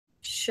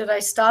Should I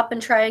stop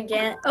and try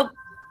again? Oh,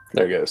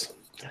 there it goes.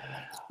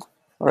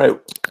 All right.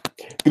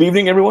 Good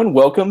evening, everyone.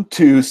 Welcome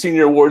to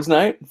Senior Awards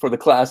Night for the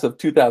class of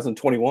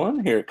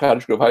 2021 here at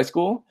Cottage Grove High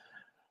School.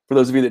 For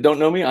those of you that don't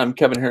know me, I'm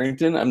Kevin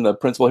Harrington. I'm the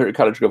principal here at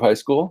Cottage Grove High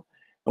School.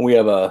 And we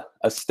have a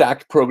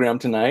stacked program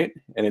tonight,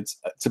 and it's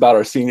about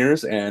our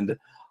seniors and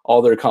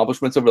all their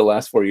accomplishments over the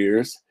last 4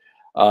 years.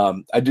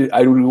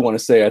 I really want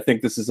to say I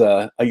think this is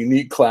a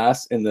unique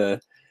class in the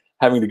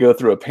having to go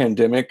through a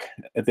pandemic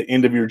at the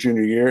end of your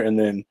junior year and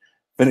then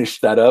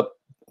finish that up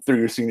through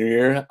your senior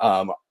year.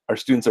 Our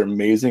students are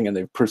amazing, and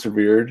they've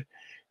persevered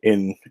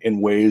in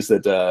ways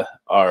that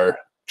are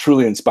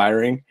truly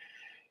inspiring.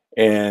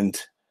 And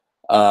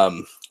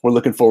we're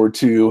looking forward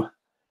to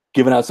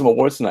giving out some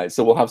awards tonight.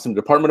 So we'll have some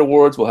department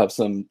awards, we'll have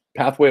some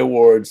pathway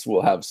awards,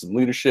 we'll have some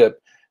leadership,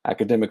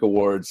 academic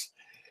awards,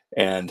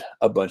 and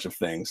a bunch of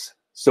things.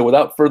 So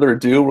without further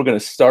ado, we're going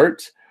to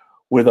start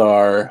with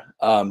our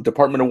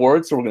department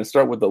awards. So we're going to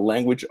start with the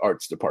Language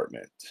Arts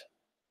Department.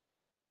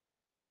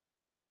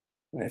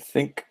 I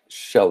think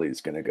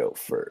Shelly's going to go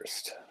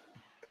first.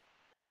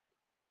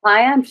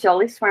 Hi, I'm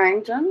Shelly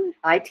Swearingen.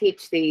 I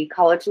teach the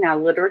College Now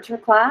Literature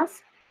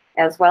class,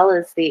 as well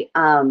as the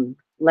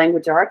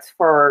Language Arts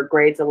for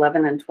grades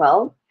 11 and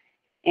 12.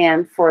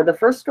 And for the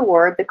first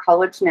award, the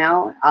College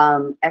Now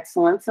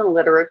Excellence in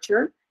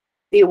Literature,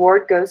 the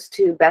award goes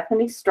to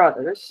Bethany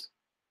Struthers.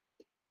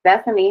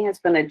 Bethany has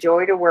been a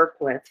joy to work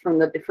with. From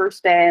the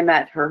first day I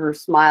met her, her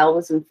smile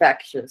was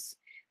infectious.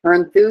 Her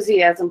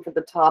enthusiasm for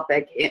the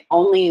topic, it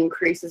only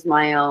increases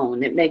my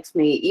own. It makes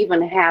me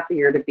even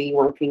happier to be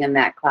working in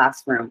that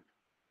classroom.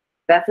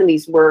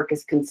 Bethany's work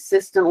is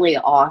consistently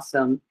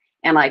awesome,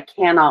 and I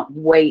cannot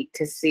wait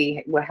to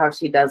see how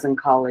she does in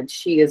college.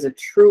 She is a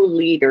true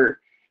leader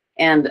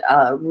and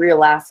a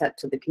real asset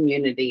to the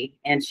community,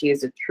 and she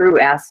is a true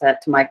asset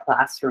to my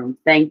classroom.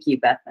 Thank you,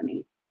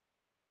 Bethany.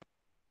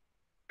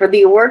 For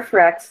the Award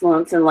for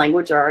Excellence in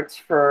Language Arts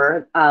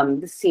for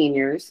the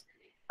seniors,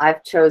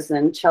 I've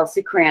chosen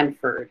Chelsea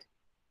Cranford.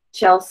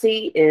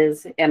 Chelsea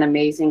is an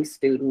amazing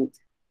student.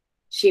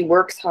 She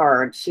works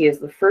hard. She is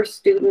the first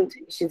student,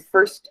 she's the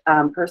first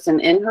person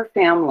in her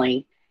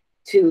family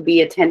to be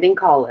attending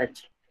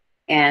college,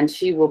 and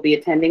she will be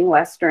attending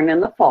Western in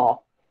the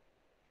fall.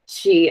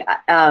 She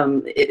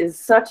is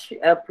such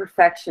a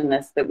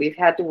perfectionist that we've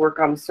had to work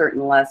on a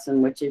certain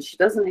lesson, which is she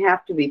doesn't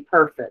have to be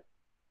perfect.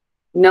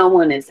 No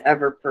one is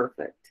ever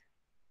perfect,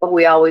 but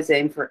we always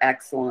aim for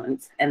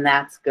excellence, and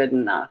that's good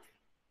enough.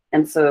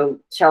 And so,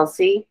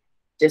 Chelsea,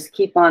 just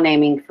keep on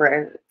aiming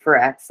for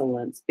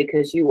excellence,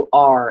 because you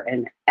are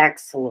an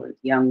excellent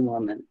young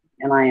woman,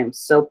 and I am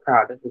so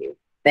proud of you.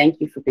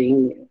 Thank you for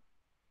being you.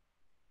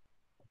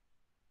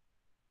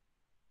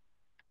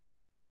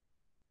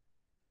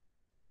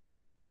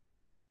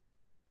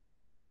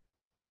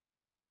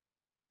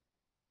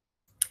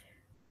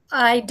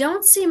 I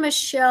don't see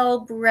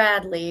Michelle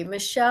Bradley.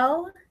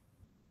 Michelle?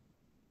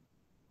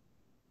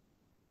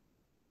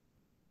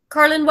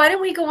 Carlin, why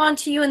don't we go on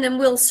to you, and then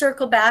we'll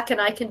circle back and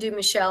I can do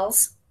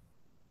Michelle's.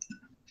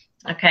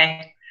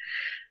 Okay.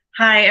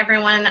 Hi,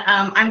 everyone.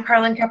 I'm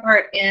Carlin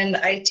Kephart, and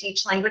I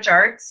teach language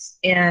arts,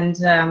 and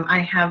I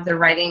have the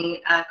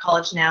Writing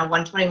College Now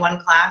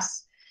 121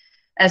 class,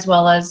 as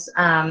well as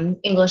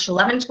English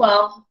 11,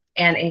 12,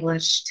 and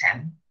English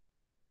 10.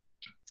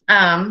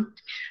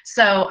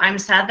 So I'm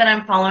sad that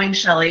I'm following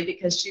Shelly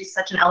because she's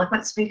such an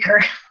eloquent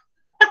speaker.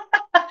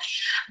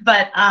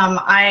 But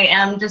I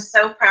am just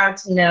so proud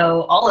to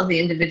know all of the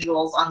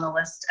individuals on the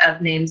list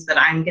of names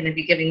that I'm going to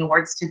be giving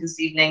awards to this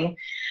evening.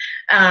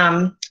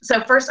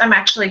 So first, I'm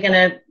actually going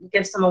to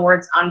give some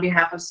awards on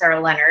behalf of Sarah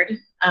Leonard.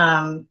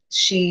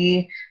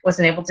 She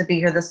wasn't able to be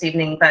here this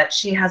evening, but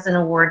she has an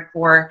award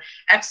for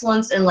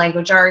Excellence in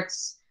Language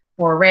Arts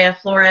for Rhea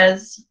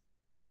Flores.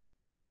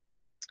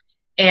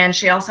 And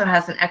she also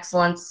has an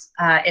Excellence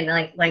in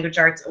Language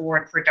Arts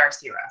award for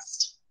Darcy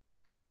Rust.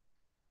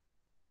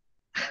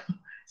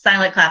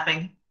 Silent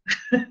clapping.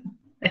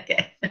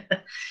 Okay.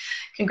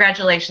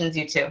 Congratulations,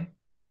 you two.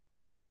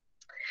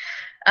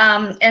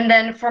 And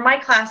then for my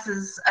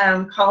classes,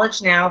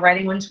 College Now,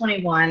 Writing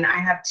 121, I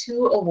have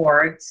 2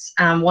 awards.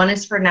 One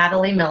is for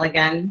Natalie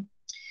Milligan,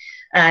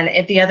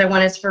 and the other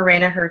one is for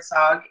Raina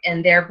Herzog,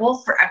 and they're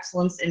both for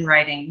excellence in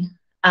writing.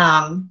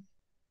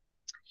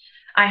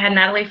 I had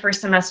Natalie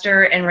first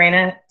semester and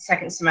Raina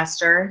second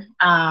semester,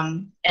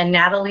 and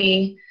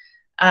Natalie,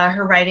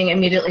 her writing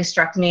immediately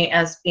struck me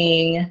as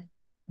being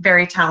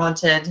very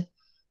talented,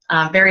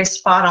 very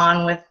spot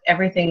on with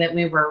everything that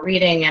we were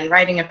reading and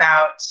writing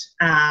about,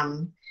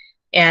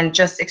 and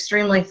just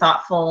extremely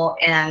thoughtful.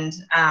 And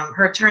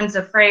her turns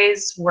of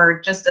phrase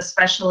were just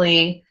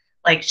especially,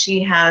 like,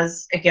 she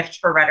has a gift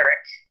for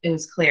rhetoric. It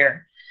was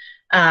clear.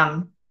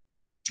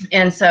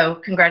 And so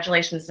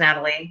congratulations,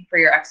 Natalie, for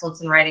your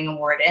Excellence in Writing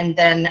Award. And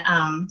then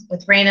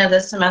with Raina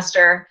this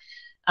semester,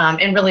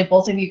 and really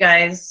both of you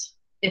guys,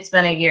 it's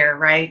been a year,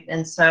 right?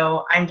 And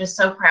so I'm just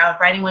so proud.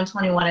 Writing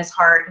 121 is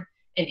hard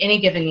in any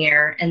given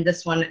year, and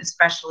this one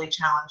especially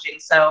challenging.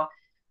 So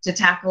to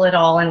tackle it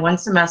all in one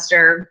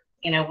semester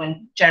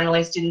when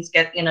generally students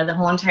get, the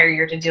whole entire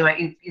year to do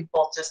it. You've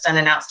both just done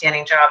an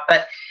outstanding job.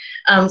 But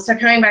so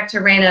coming back to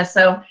Raina,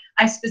 so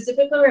I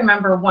specifically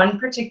remember one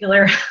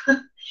particular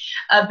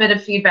a bit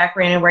of feedback,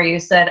 Raina, where you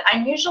said,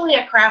 I'm usually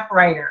a crap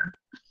writer,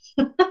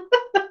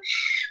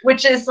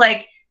 which is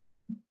like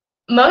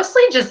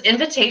mostly just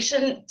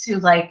invitation to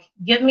like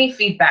give me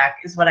feedback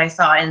is what I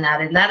saw in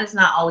that. And that is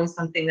not always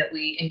something that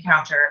we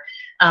encounter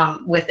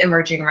with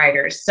emerging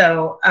writers.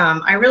 So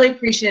I really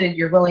appreciated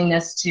your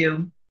willingness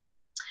to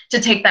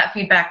take that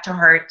feedback to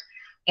heart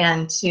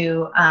and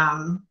to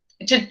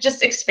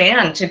just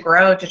expand, to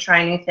grow, to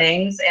try new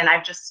things. And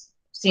I've just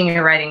seen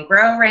your writing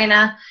grow,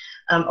 Raina,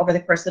 over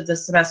the course of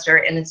this semester,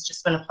 and it's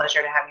just been a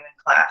pleasure to have you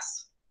in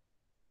class.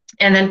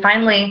 And then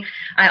finally,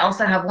 I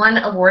also have one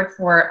award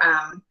for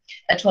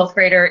a 12th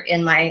grader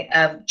in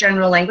my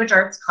general language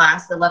arts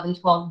class, the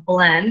 11-12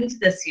 blend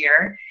this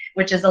year,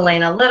 which is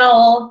Elena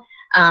Little,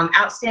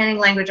 outstanding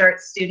language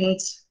arts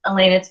student.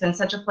 Elena, it's been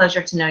such a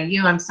pleasure to know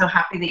you. I'm so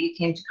happy that you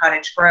came to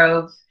Cottage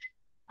Grove.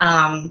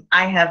 I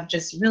have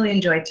just really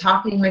enjoyed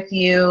talking with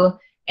you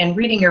and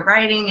reading your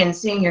writing and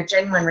seeing your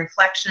genuine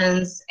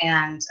reflections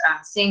and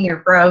seeing your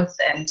growth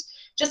and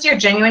just your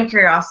genuine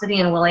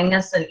curiosity and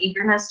willingness and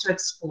eagerness to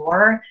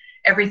explore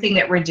everything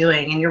that we're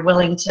doing. And you're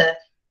willing to,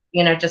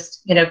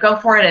 just, go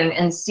for it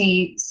and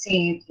see,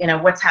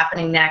 what's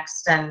happening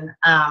next and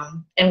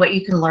what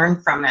you can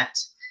learn from it.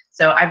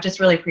 So I've just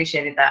really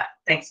appreciated that.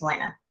 Thanks,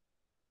 Elena.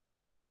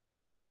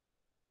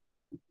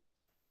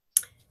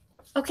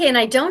 Okay, and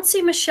I don't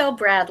see Michelle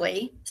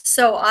Bradley,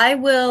 so I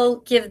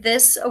will give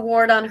this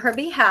award on her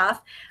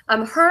behalf.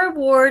 Her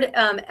award,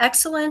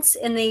 Excellence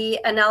in the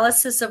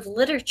Analysis of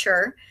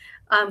Literature,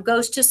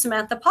 goes to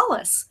Samantha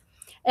Paulus.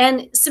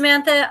 And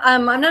Samantha,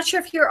 I'm not sure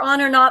if you're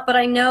on or not, but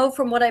I know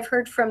from what I've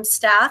heard from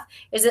staff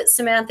is that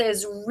Samantha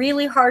is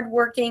really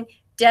hardworking,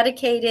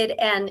 dedicated,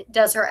 and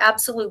does her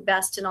absolute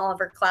best in all of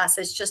her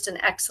classes. Just an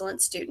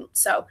excellent student.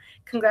 So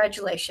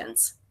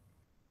congratulations.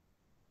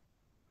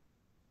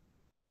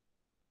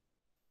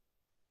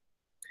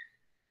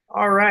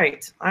 All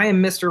right, I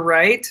am Mr.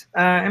 Wright.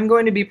 I'm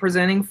going to be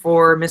presenting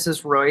for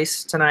Mrs.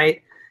 Royce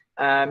tonight.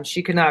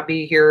 She could not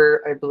be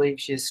here. I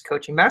believe she's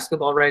coaching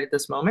basketball right at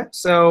this moment.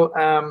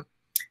 So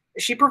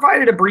she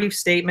provided a brief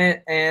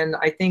statement, and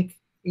I think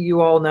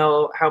you all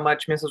know how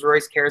much Mrs.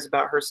 Royce cares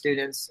about her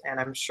students, and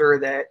I'm sure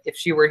that if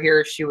she were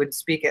here, she would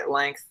speak at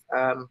length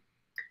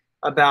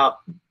about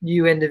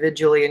you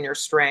individually and your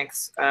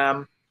strengths.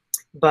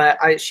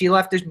 But she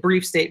left a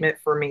brief statement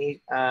for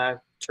me to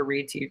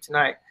read to you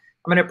tonight.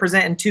 I'm going to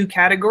present in two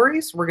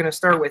categories. We're going to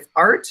start with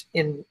art,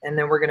 and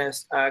then we're going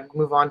to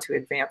move on to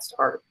advanced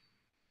art.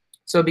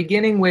 So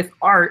beginning with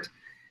art,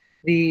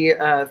 the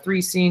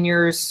three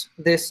seniors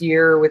this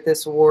year with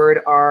this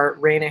award are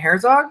Raina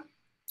Herzog,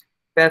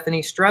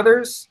 Bethany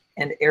Struthers,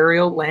 and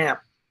Ariel Lamb.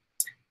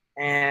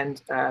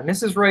 And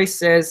Mrs. Royce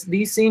says,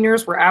 these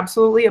seniors were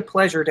absolutely a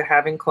pleasure to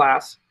have in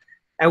class.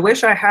 I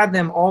wish I had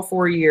them all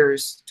 4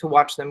 years to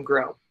watch them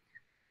grow.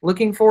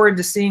 Looking forward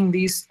to seeing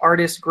these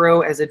artists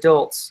grow as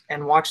adults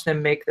and watch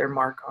them make their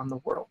mark on the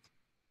world.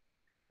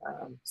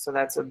 So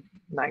that's a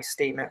nice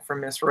statement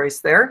from Miss Royce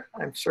there.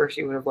 I'm sure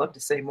she would have loved to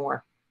say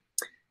more.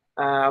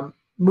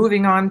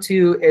 Moving on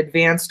to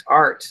advanced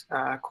art,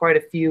 quite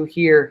a few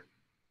here.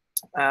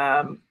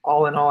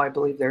 All in all, I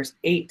believe there's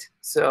 8.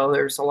 So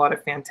there's a lot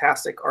of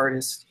fantastic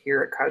artists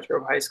here at Cottage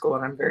Grove High School,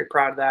 and I'm very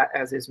proud of that,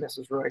 as is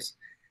Mrs. Royce.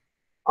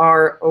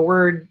 Our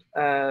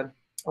awardees,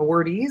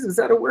 is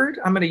that a word?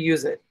 I'm going to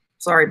use it.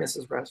 Sorry,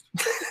 Mrs. Rust.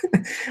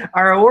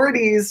 Our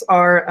awardees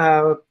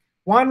are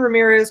Juan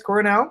Ramirez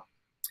Coronel,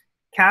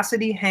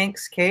 Cassidy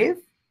Hanks Cave,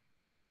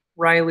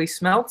 Riley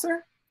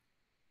Smeltzer,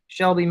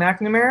 Shelby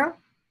McNamara,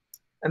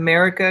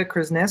 America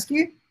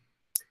Krasneski,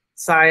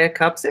 Saya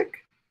Kupsik,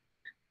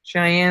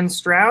 Cheyenne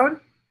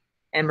Stroud,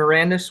 and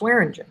Miranda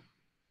Swearingen.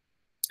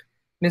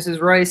 Mrs.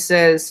 Royce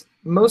says,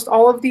 most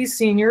all of these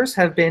seniors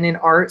have been in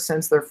art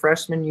since their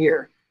freshman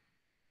year.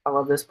 I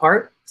love this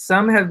part.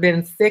 Some have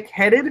been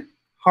thick-headed,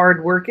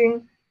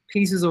 hard-working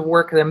pieces of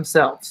work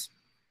themselves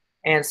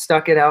and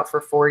stuck it out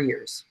for 4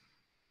 years.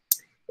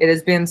 It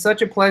has been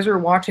such a pleasure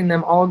watching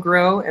them all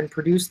grow and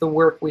produce the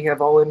work we have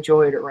all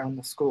enjoyed around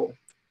the school.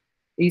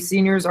 These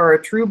seniors are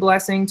a true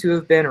blessing to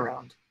have been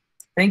around.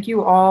 Thank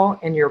you all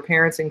and your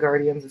parents and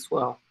guardians as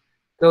well.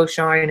 Go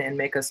shine and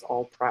make us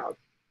all proud.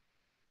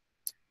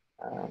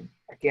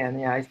 Again,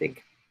 yeah, I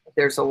think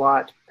there's a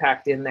lot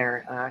packed in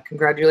there.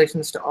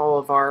 Congratulations to all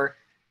of our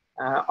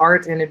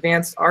art and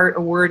advanced art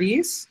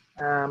awardees.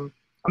 I'm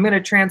going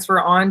to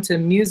transfer on to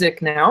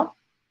music now.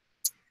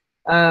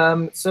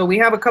 So we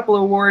have a couple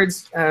of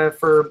awards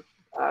for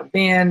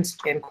band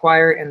and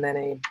choir, and then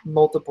a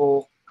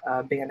multiple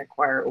band and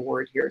choir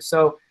award here.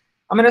 So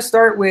I'm going to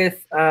start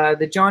with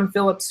the John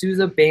Philip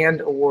Sousa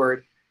Band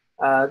Award.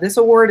 This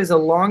award is a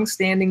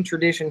long-standing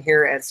tradition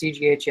here at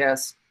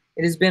CGHS.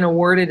 It has been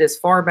awarded as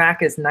far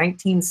back as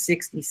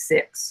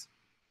 1966.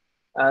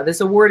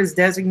 This award is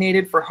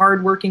designated for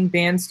hardworking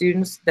band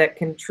students that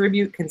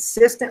contribute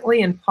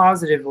consistently and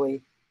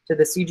positively to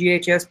the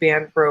CGHS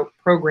band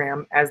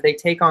program as they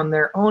take on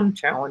their own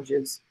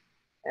challenges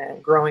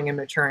and growing and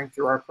maturing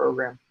through our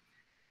program.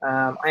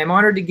 I am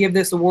honored to give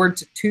this award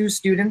to 2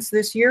 students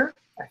this year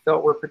I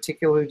felt were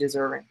particularly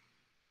deserving.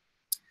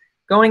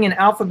 Going in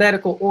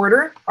alphabetical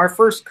order, our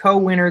first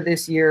co-winner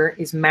this year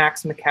is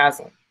Max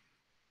McCaslin.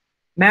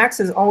 Max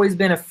has always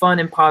been a fun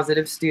and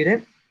positive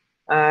student,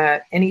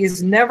 and he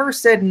has never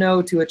said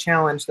no to a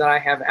challenge that I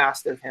have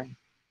asked of him.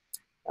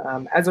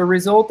 As a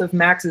result of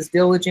Max's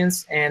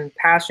diligence and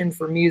passion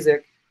for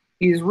music,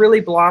 he's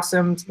really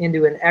blossomed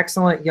into an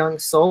excellent young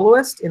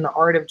soloist in the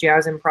art of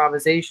jazz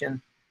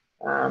improvisation.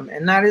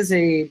 And that is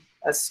a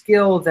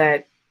skill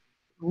that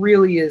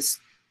really is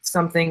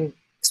something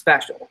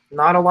special.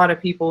 Not a lot of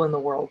people in the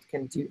world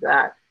can do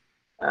that.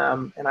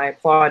 And I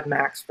applaud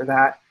Max for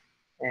that.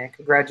 And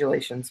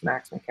congratulations,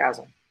 Max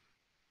McCaslin.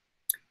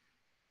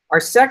 Our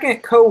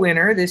second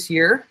co-winner this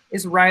year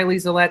is Riley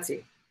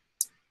Zaletti.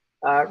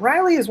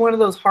 Riley is one of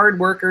those hard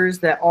workers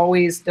that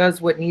always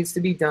does what needs to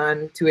be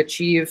done to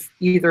achieve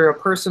either a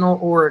personal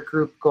or a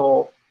group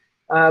goal.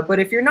 But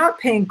if you're not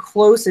paying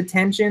close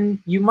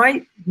attention, you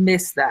might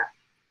miss that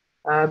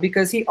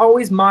because he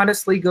always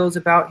modestly goes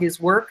about his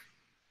work,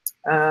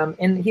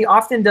 and he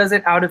often does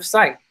it out of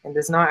sight and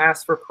does not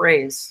ask for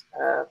praise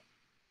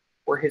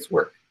for his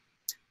work.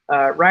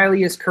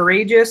 Riley is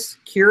courageous,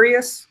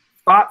 curious,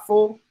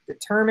 thoughtful,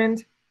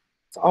 determined.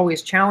 He's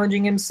always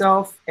challenging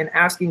himself and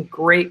asking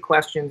great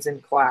questions in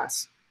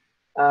class.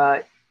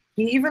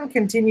 He even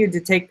continued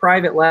to take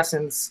private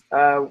lessons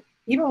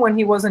even when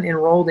he wasn't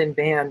enrolled in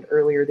band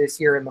earlier this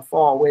year in the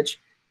fall, which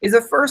is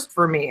a first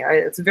for me.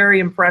 It's very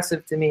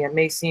impressive to me. It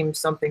may seem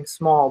something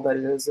small, but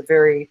it is a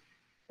very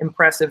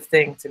impressive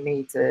thing to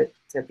me to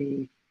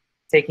be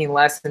taking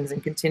lessons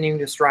and continuing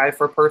to strive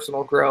for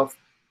personal growth,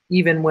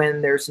 even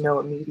when there's no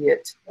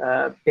immediate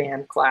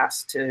band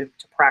class to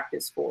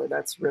practice for.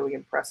 That's really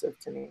impressive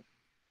to me.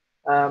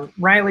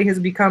 Riley has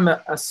become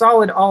a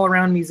solid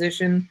all-around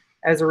musician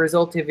as a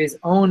result of his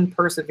own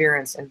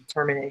perseverance and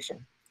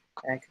determination.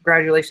 And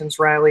congratulations,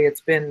 Riley.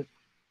 It's been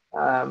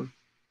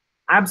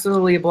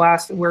absolutely a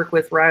blast to work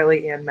with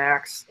Riley and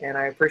Max, and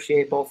I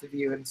appreciate both of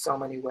you in so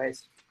many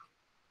ways.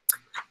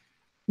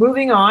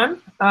 Moving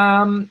on,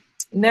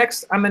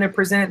 next I'm going to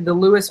present the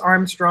Louis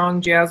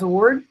Armstrong Jazz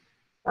Award.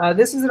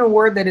 This is an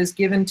award that is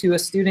given to a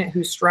student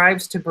who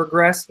strives to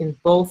progress in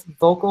both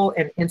vocal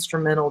and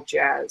instrumental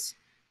jazz.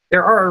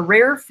 There are a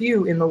rare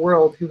few in the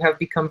world who have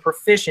become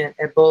proficient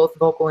at both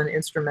vocal and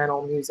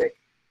instrumental music.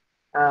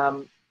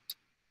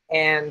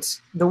 And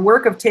the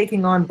work of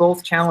taking on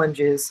both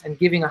challenges and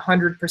giving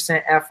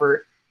 100%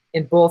 effort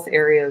in both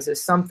areas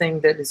is something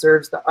that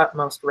deserves the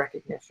utmost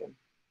recognition.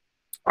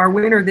 Our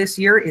winner this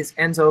year is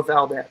Enzo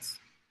Valdez.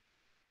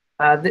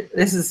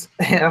 This is,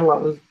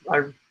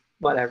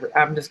 whatever,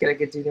 I'm just gonna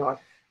continue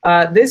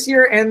on. This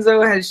year,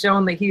 Enzo has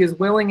shown that he is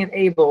willing and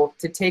able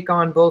to take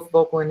on both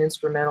vocal and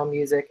instrumental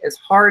music as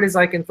hard as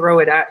I can throw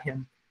it at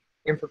him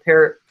in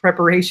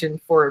preparation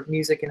for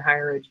music and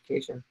higher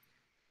education.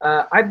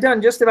 I've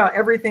done just about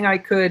everything I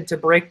could to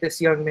break this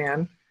young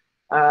man,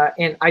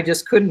 and I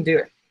just couldn't do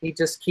it. He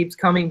just keeps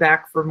coming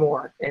back for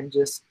more and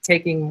just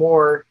taking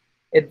more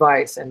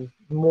advice and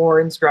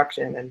more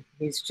instruction, and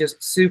he's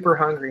just super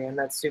hungry, and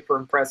that's super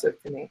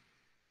impressive to me.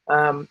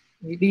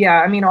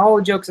 Yeah, I mean, all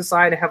jokes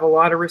aside, I have a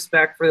lot of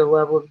respect for the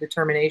level of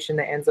determination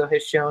that Enzo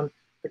has shown,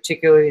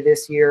 particularly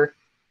this year,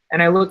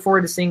 and I look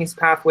forward to seeing his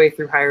pathway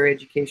through higher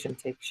education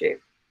take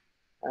shape.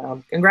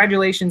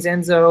 Congratulations,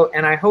 Enzo,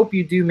 and I hope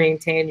you do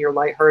maintain your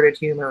lighthearted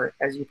humor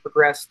as you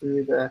progress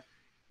through the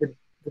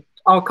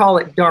I'll call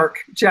it dark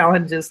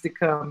challenges to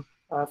come.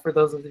 For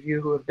those of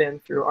you who have been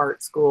through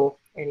art school,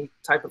 any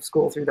type of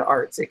school through the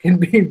arts, it can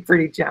be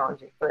pretty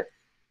challenging, but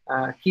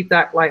keep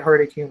that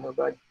lighthearted humor,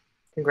 bud.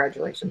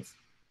 Congratulations.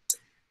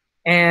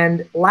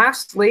 And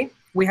lastly,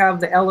 we have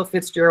the Ella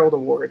Fitzgerald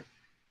Award.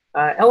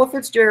 Ella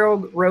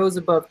Fitzgerald rose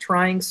above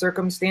trying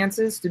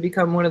circumstances to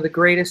become one of the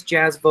greatest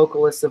jazz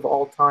vocalists of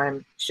all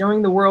time,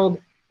 showing the world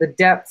the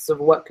depths of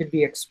what could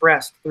be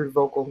expressed through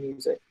vocal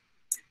music.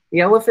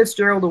 The Ella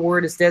Fitzgerald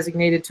Award is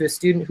designated to a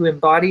student who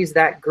embodies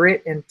that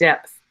grit and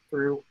depth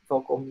through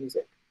vocal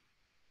music.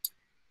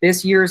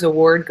 This year's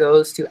award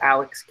goes to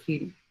Alex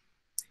Keaty.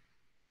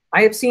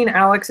 I have seen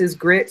Alex's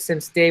grit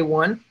since day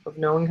one of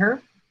knowing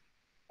her,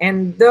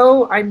 and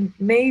though I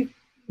may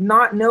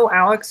not know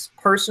Alex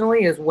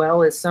personally as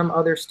well as some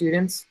other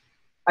students,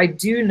 I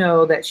do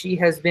know that she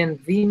has been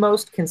the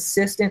most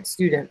consistent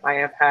student I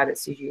have had at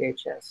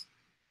CGHS.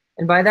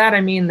 And by that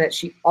I mean that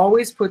she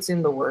always puts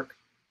in the work,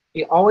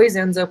 she always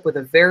ends up with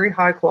a very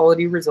high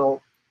quality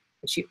result,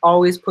 and she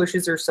always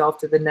pushes herself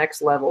to the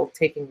next level,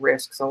 taking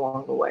risks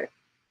along the way.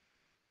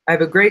 I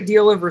have a great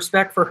deal of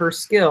respect for her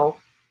skill,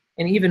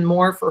 and even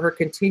more for her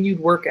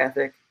continued work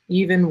ethic,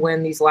 even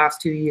when these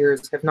last 2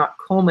 years have not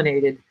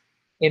culminated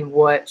in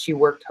what she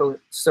worked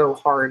so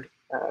hard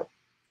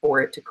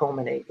for it to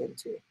culminate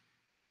into.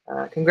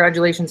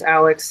 Congratulations,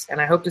 Alex,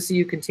 and I hope to see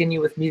you continue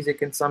with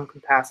music in some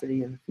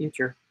capacity in the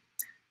future.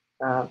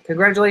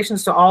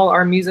 Congratulations to all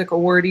our music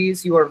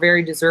awardees. You are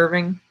very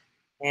deserving,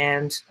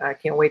 and I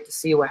can't wait to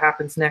see what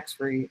happens next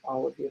for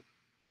all of you.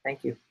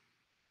 Thank you.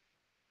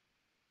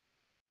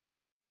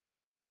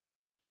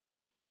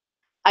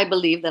 I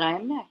believe that I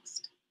am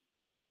next.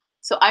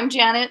 So I'm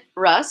Janet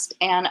Rust,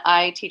 and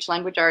I teach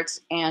language arts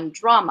and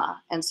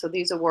drama. And so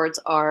these awards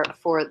are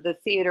for the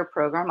theater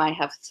program. I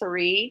have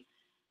 3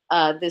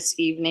 this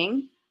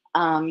evening.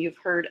 You've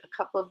heard a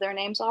couple of their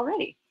names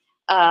already.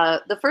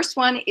 The first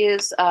one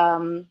is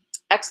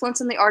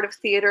Excellence in the Art of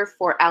Theater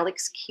for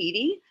Alex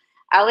Keaty.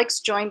 Alex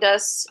joined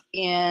us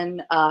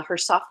in her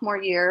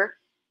sophomore year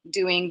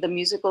doing the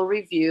musical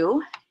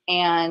review.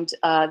 And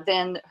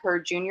then her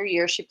junior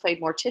year, she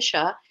played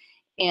Morticia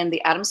in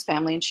The Addams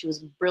Family, and she was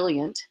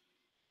brilliant.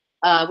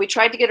 We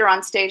tried to get her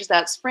on stage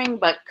that spring,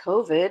 but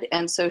COVID,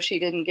 and so she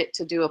didn't get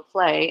to do a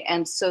play.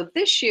 And so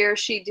this year,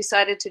 she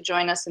decided to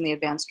join us in the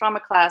advanced drama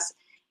class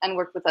and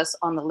work with us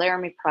on the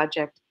Laramie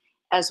project,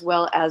 as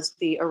well as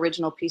the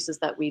original pieces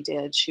that we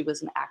did. She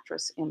was an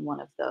actress in one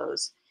of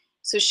those.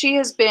 So she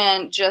has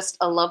been just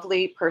a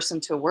lovely person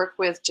to work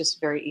with,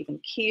 just very even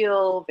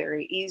keel,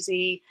 very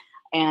easy.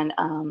 And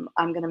I'm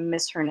going to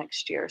miss her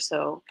next year.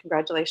 So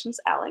congratulations,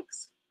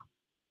 Alex.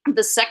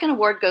 The second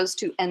award goes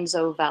to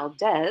Enzo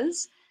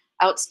Valdez,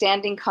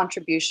 Outstanding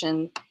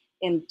Contribution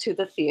into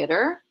the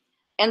Theater.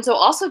 Enzo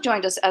also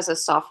joined us as a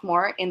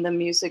sophomore in the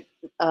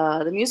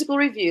musical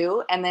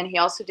review, and then he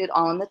also did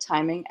All in the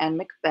Timing and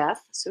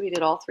Macbeth, so he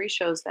did all 3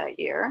 shows that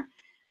year.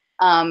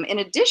 In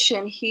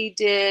addition, he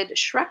did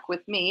Shrek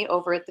with me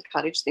over at the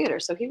Cottage Theater,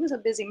 so he was a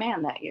busy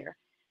man that year.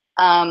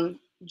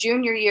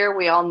 Junior year,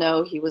 we all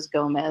know he was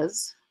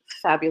Gomez,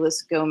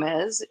 fabulous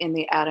Gomez in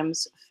the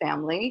Addams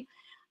Family.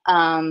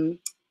 And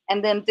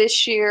then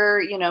this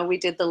year, you know, we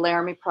did the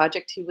Laramie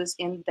project. He was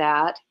in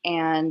that,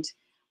 and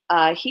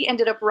he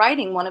ended up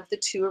writing one of the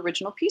 2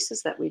 original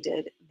pieces that we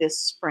did this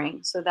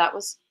spring. So that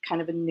was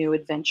kind of a new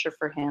adventure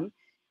for him.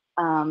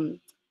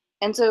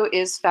 Enzo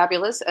is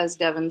fabulous, as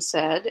Devin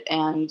said,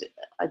 and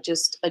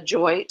just a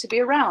joy to be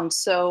around.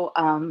 So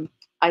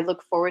I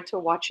look forward to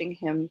watching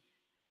him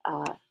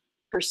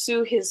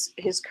pursue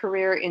his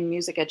career in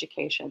music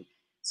education.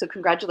 So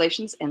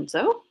congratulations,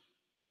 Enzo.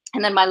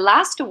 And then my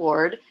last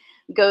award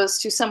goes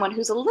to someone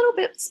who's a little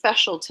bit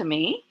special to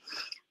me.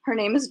 Her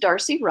name is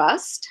Darcy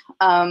Rust.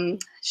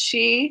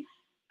 She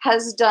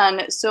has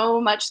done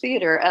so much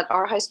theater at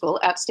our high school.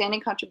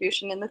 Outstanding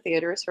Contribution in the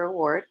Theater is her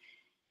award.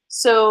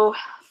 So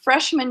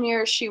freshman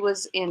year, she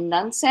was in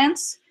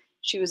Nonsense.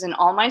 She was in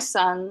All My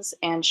Sons,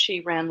 and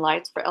she ran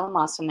lights for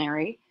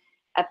Eleemosynary.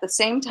 At the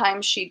same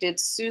time, she did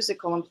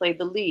Seussical and played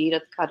the lead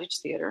at the Cottage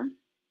Theater.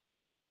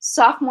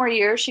 Sophomore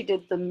year, she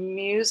did the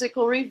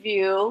musical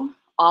review,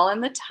 All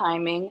in the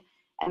Timing,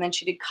 and then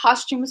she did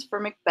costumes for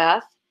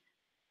Macbeth.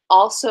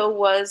 Also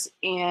was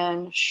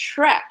in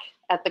Shrek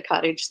at the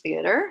Cottage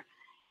Theater.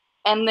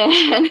 And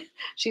then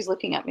she's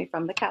looking at me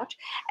from the couch.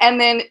 And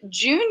then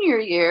junior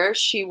year,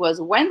 she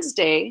was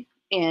Wednesday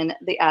in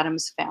The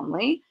Addams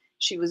Family.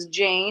 She was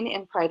Jane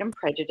in Pride and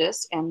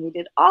Prejudice, and we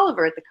did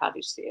Oliver at the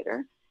Cottage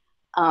Theater.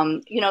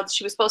 You know,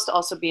 she was supposed to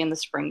also be in the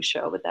spring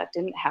show, but that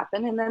didn't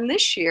happen. And then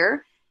this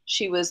year,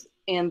 she was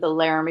in the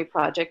Laramie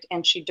project,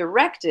 and she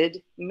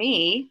directed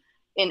me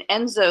in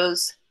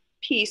Enzo's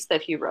piece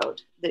that he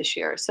wrote this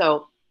year.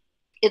 So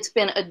it's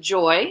been a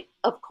joy,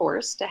 of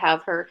course, to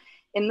have her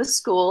in the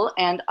school,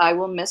 and I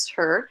will miss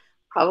her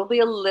probably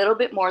a little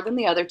bit more than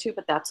the other 2,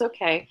 but that's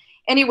okay.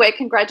 Anyway,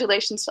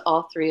 congratulations to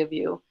all 3 of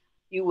you.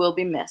 You will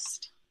be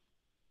missed.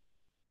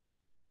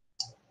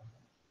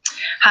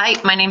 Hi,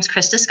 my name's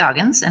Krista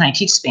Scoggins, and I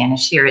teach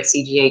Spanish here at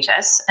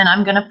CGHS, and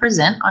I'm going to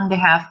present on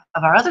behalf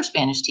of our other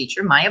Spanish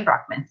teacher, Maya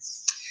Brockman.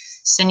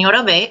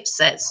 Senora B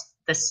says,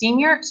 the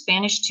Senior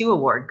Spanish 2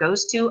 Award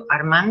goes to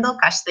Armando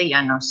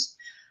Castellanos.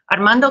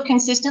 Armando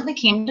consistently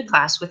came to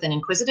class with an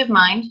inquisitive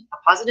mind, a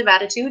positive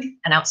attitude,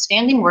 an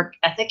outstanding work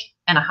ethic,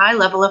 and a high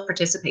level of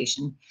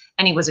participation,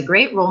 and he was a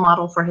great role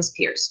model for his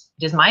peers.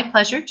 It is my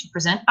pleasure to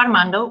present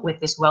Armando with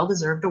this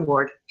well-deserved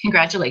award.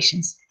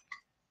 Congratulations.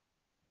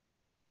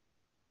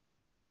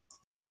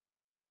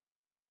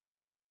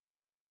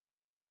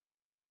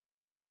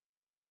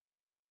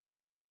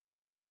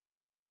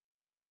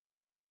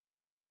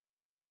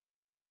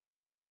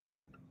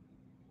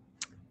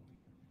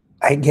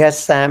 I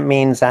guess that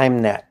means I'm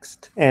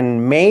next.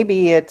 And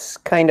maybe it's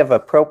kind of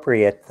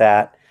appropriate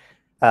that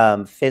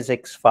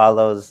physics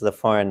follows the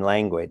foreign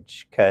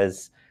language,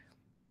 because,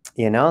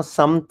 you know,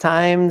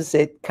 sometimes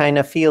it kind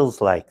of feels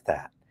like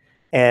that.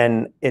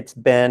 And it's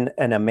been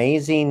an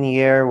amazing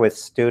year with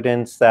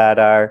students that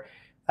are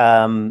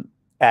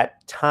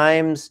at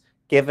times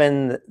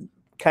given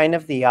kind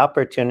of the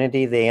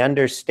opportunity. They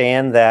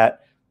understand that,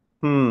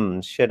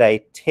 should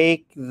I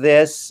take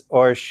this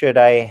or should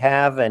I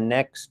have an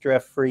extra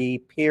free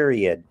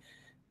period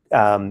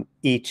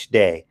each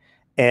day?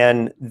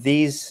 And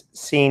these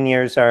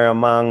seniors are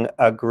among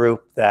a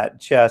group that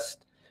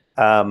just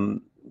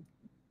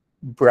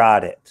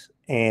brought it.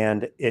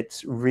 And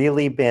it's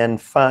really been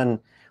fun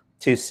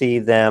to see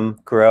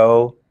them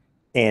grow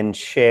and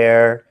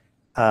share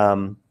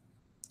 2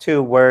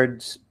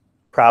 words,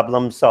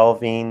 problem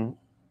solving,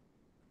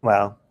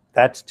 well,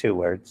 That's 2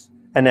 words.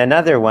 And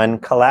another one,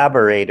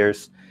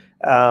 collaborators.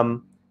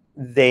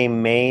 They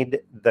made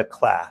the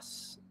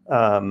class.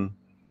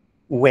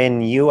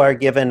 When you are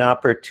given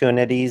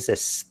opportunities,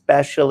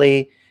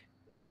 especially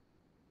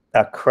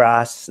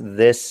across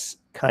this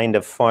kind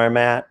of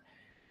format,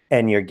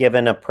 and you're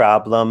given a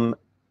problem,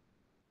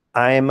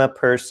 I'm a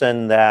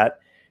person that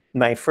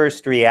my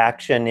first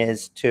reaction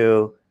is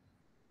to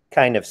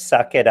kind of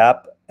suck it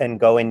up and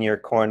go in your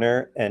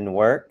corner and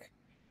work.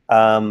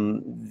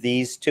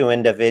 These 2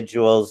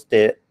 individuals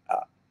did,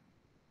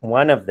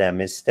 one of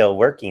them is still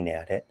working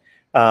at it.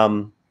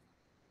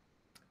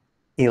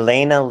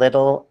 Elena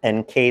Little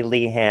and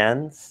Kaylee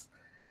Hands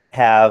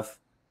have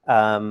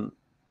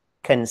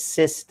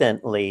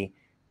consistently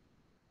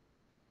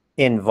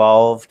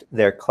involved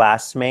their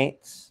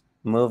classmates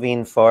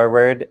moving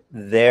forward.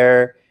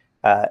 Their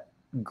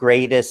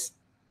greatest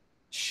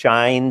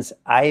shines,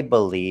 I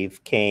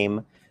believe,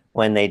 came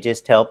when they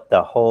just helped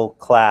the whole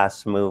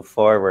class move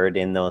forward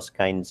in those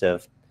kinds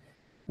of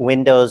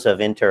windows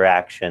of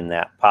interaction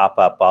that pop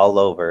up all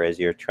over as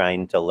you're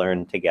trying to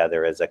learn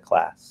together as a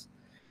class.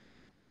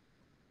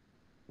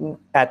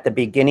 At the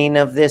beginning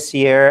of this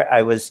year,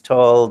 I was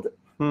told,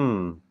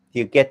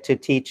 you get to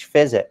teach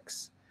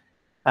physics.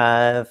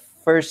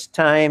 First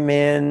time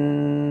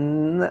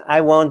in, I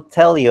won't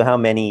tell you how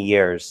many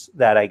years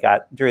that I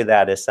got through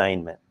that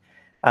assignment.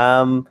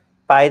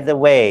 By the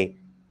way,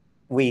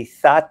 we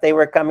thought they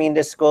were coming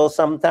to school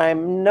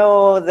sometime.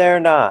 No, they're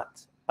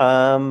not.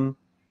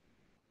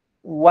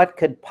 What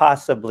could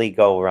possibly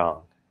go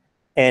wrong?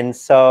 And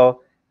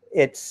so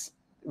it's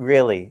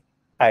really,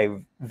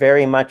 I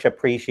very much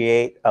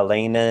appreciate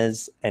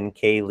Elena's and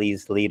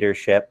Kaylee's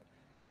leadership.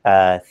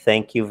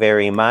 Thank you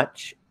very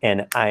much.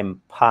 And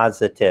I'm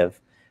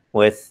positive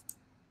with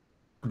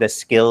the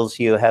skills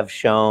you have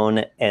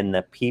shown and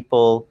the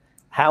people,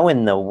 how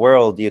in the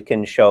world you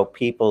can show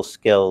people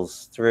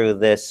skills through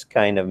this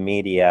kind of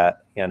media,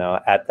 you know,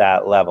 at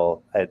that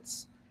level.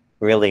 It's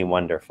really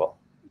wonderful.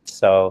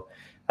 So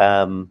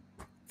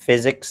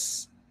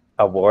physics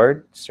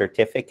award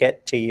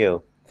certificate to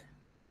you.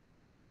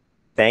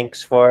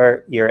 Thanks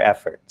for your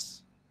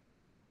efforts.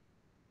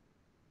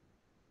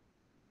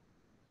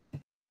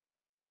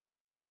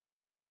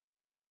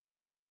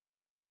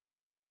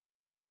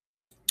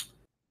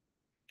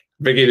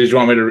 Vicki, did you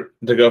want me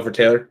to go for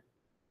Taylor?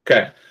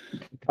 Okay.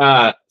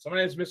 So my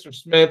name is Mr.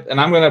 Smith, and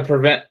I'm going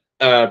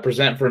to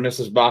present for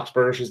Mrs.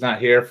 Boxberger. She's not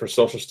here for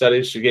social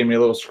studies. She gave me a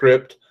little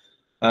script,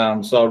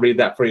 so I'll read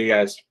that for you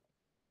guys.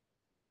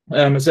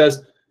 It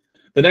says,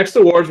 the next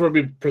awards will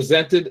be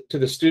presented to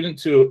the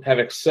students who have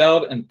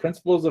excelled in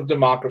Principles of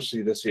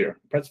Democracy this year.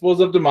 Principles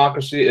of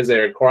Democracy is a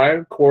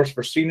required course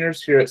for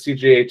seniors here at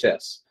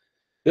CGHS.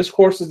 This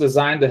course is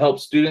designed to help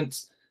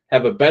students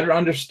have a better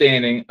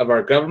understanding of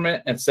our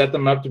government and set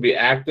them up to be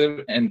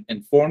active and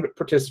informed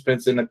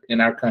participants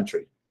in our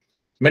country.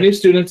 Many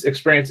students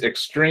experience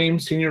extreme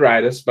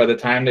senioritis by the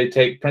time they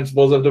take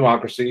Principles of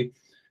Democracy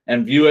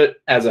and view it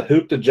as a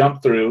hoop to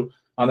jump through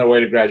on their way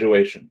to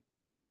graduation.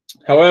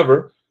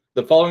 However,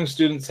 the following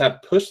students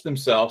have pushed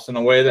themselves in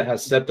a way that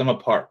has set them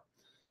apart.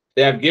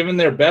 They have given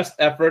their best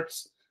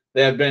efforts,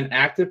 they have been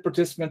active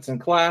participants in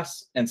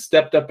class, and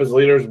stepped up as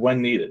leaders when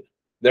needed.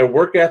 Their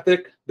work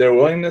ethic, their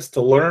willingness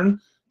to learn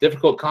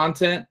difficult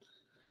content,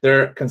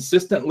 their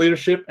consistent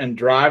leadership and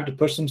drive to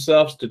push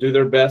themselves to do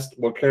their best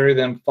will carry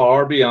them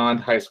far beyond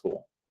high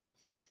school.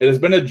 It has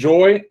been a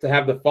joy to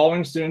have the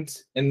following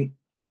students in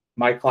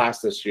my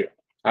class this year.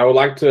 I would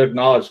like to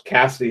acknowledge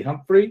Cassidy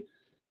Humphrey,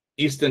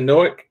 Easton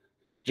Noack,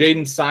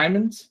 Jaden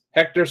Simons,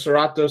 Hector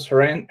Serratos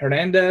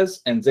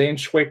Hernandez, and Zane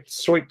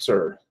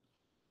Schweitzer.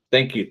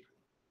 Thank you.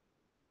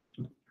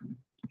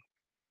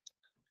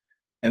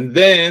 And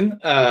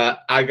then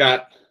I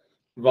got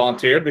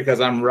volunteered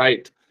because I'm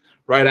right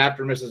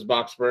after Mrs.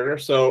 Boxberger.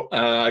 So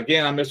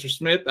again, I'm Mr.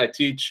 Smith. I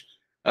teach,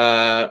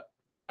 I'm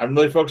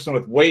really focusing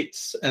with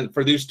weights and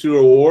for these 2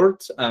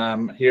 awards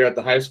here at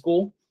the high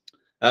school.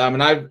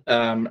 And I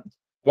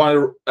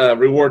want to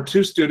reward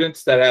 2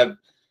 students that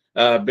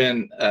have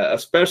been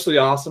especially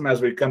awesome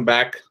as we came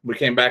back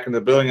in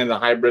the building in the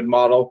hybrid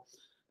model.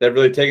 They've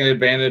really taken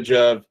advantage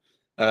of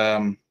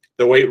the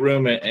weight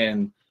room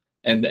and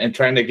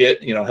trying to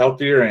get, you know,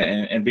 healthier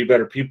and be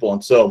better people.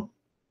 And so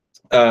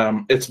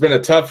it's been a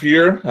tough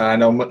year. I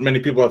know many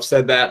people have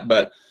said that,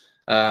 but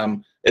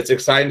it's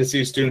exciting to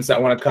see students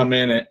that want to come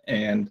in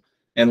and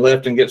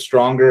lift and get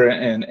stronger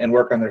and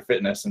work on their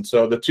fitness. And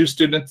so the 2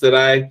 students that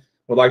I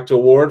would like to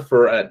award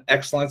for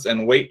excellence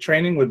and weight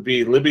training would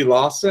be Libby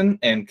Lawson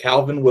and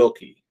Calvin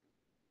Wilkie.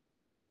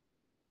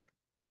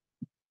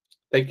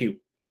 Thank you.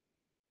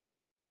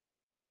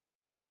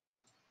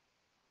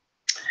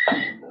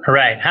 All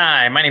right.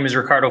 Hi, my name is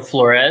Ricardo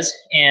Flores,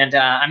 and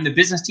I'm the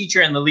business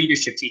teacher and the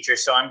leadership teacher.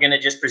 So I'm going to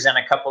just present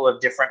a couple of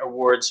different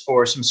awards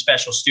for some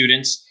special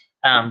students.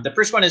 The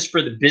first one is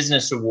for the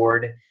business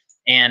award,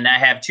 and I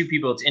have 2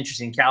 people. It's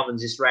interesting.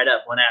 Calvin's just right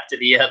up one after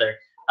the other.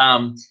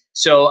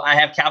 So I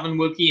have Calvin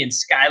Wilkie and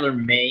Skylar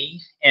May,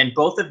 and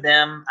both of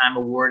them I'm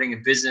awarding a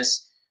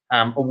business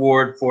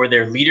award for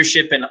their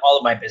leadership in all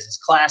of my business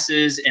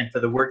classes and for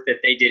the work that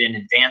they did in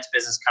advanced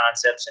business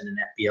concepts and in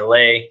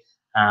FBLA.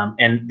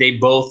 And they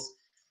both,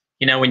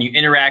 you know, when you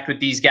interact with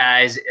these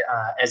guys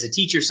as a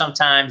teacher,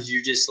 sometimes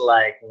you're just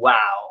like,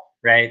 wow,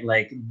 right?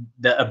 Like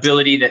the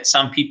ability that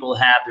some people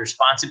have, the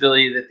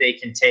responsibility that they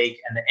can take,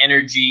 and the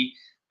energy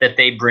that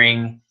they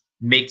bring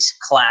makes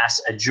class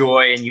a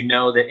joy. And you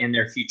know that in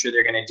their future,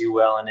 they're going to do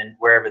well. And then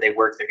wherever they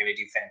work, they're going to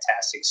do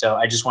fantastic. So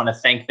I just want to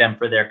thank them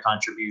for their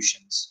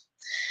contributions.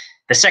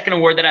 The second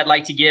award that I'd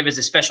like to give is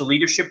a Special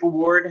Leadership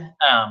Award.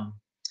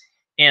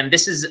 And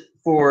this is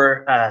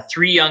for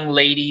 3 young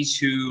ladies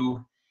who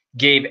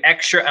gave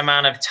extra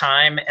amount of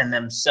time and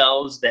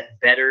themselves that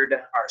bettered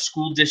our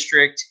school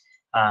district,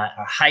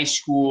 our high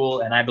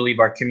school, and I believe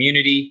our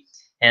community.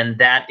 And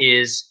that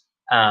is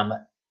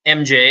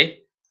MJ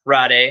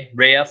Rade,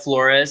 Rhea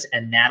Flores,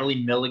 and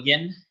Natalie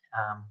Milligan.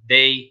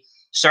 They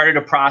started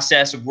a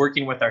process of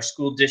working with our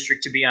school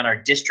district to be on our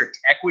district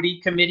equity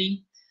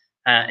committee.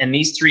 And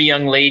these 3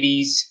 young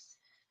ladies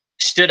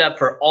stood up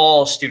for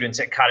all students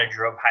at Cottage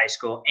Grove High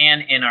School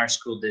and in our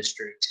school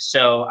district.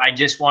 So I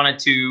just wanted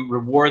to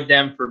reward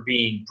them for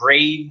being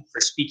brave, for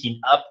speaking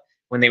up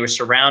when they were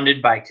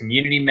surrounded by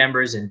community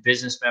members and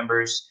business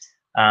members.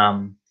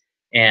 Honestly,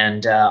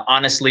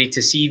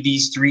 to see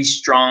these 3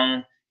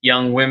 strong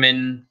young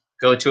women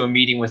go to a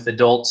meeting with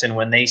adults, and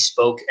when they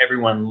spoke,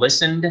 everyone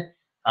listened,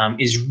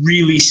 is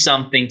really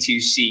something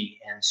to see.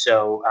 And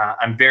so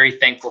I'm very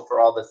thankful for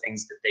all the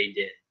things that they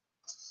did.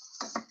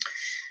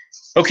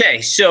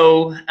 Okay,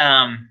 so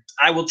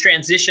I will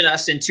transition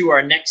us into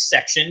our next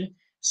section.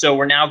 So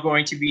we're now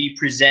going to be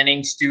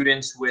presenting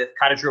students with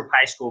Cottage Grove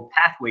High School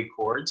pathway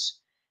chords.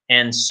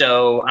 And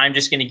so I'm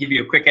just going to give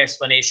you a quick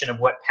explanation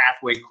of what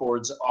pathway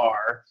chords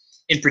are,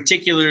 in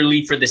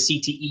particularly for the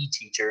CTE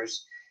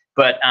teachers.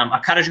 But a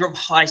Cottage Grove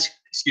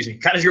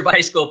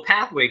High School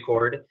pathway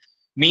chord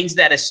means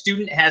that a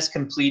student has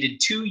completed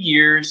 2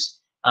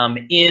 years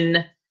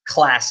in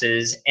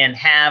classes and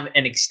have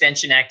an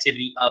extension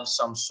activity of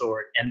some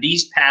sort. And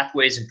these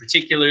pathways, and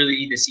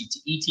particularly the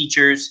CTE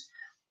teachers,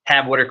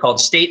 have what are called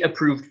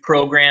state-approved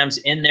programs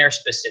in their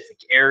specific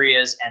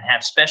areas and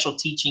have special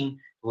teaching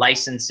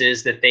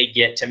licenses that they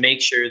get to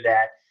make sure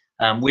that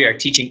we are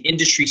teaching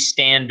industry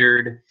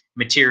standard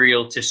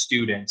material to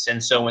students.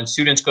 And so when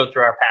students go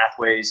through our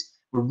pathways,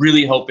 we're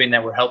really hoping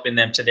that we're helping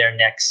them to their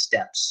next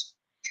steps.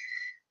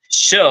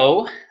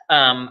 So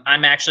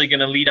I'm actually going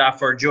to lead off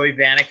for Joy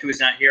Vanek, who is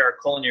not here, our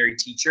culinary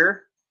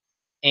teacher.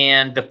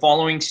 And the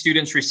following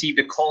students received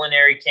a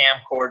culinary cam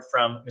chord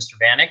from Mr.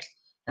 Vanek,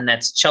 and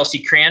that's Chelsea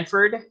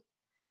Cranford,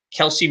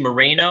 Kelsey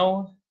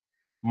Moreno,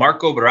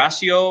 Marco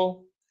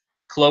Baracio,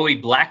 Chloe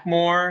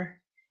Blackmore,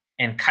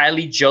 and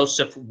Kylie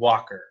Joseph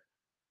Walker.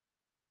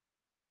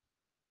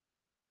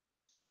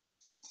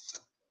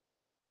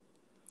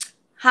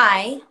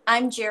 Hi,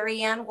 I'm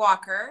Jerry Ann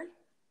Walker,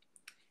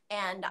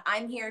 and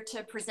I'm here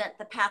to present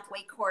the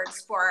pathway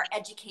chords for our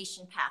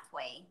education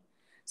pathway.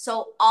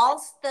 So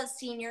all the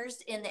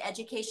seniors in the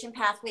education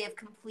pathway have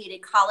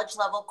completed college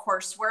level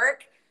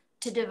coursework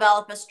to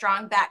develop a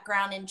strong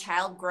background in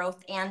child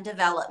growth and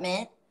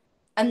development.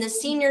 And the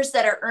seniors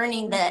that are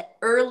earning the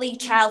early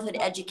childhood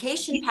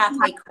education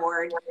pathway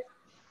chord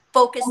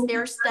focus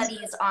their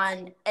studies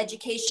on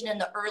education in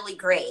the early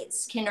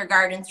grades,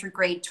 kindergarten through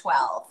grade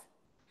 12.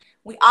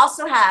 We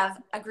also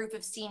have a group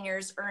of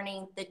seniors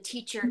earning the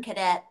teacher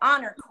cadet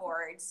honor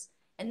chords,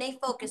 and they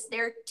focus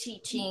their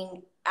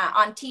teaching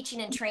on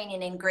teaching and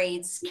training in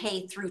grades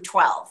K through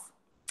 12.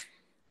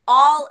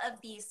 All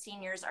of these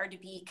seniors are to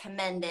be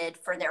commended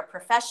for their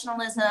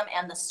professionalism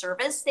and the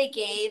service they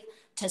gave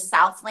to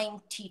South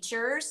Lane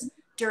teachers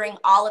during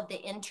all of the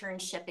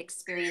internship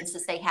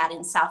experiences they had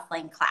in South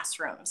Lane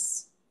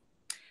classrooms.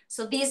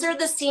 So these are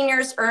the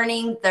seniors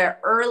earning the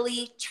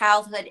early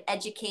childhood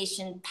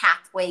education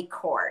pathway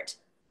chord.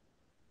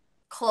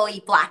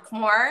 Chloe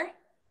Blackmore,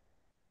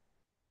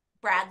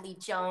 Bradley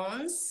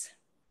Jones,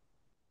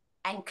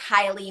 and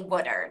Kylie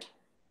Woodard.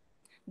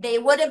 They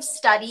would have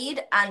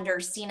studied under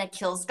Sina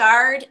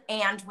Kilsgard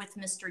and with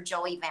Mr.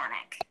 Joey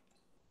Vanek.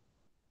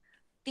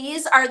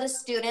 These are the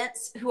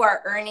students who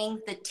are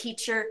earning the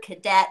teacher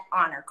cadet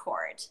honor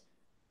chord.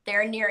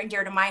 They're near and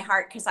dear to my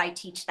heart because I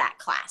teach that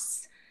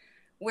class,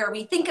 where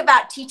we think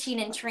about teaching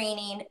and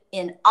training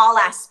in all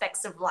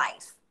aspects of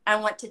life. I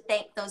want to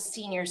thank those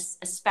seniors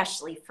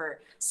especially for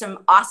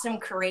some awesome,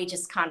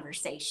 courageous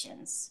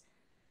conversations.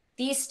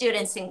 These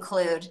students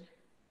include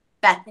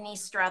Bethany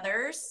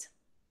Struthers,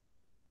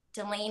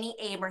 Delaney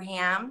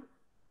Abraham,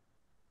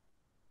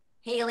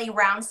 Haley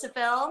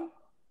Rounseville,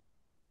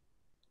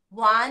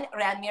 Juan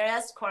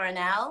Ramirez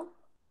Coronel,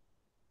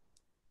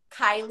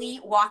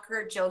 Kylie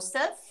Walker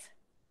Joseph,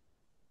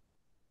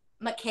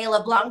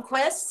 Michaela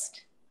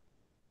Blomquist,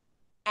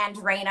 and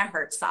Raina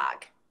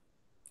Herzog.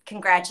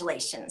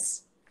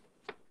 Congratulations.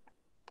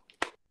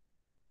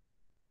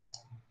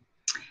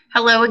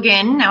 Hello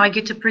again. Now I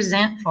get to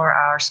present for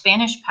our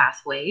Spanish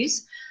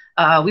pathways.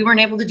 We weren't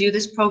able to do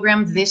this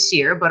program this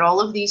year, but all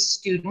of these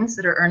students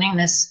that are earning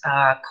this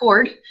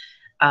chord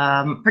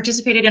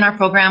participated in our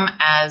program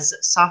as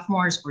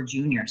sophomores or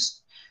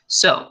juniors.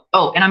 So,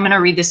 oh, and I'm going to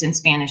read this in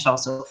Spanish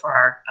also for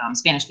our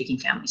Spanish-speaking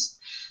families.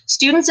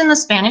 Students in the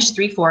Spanish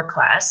 3-4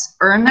 class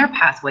earn their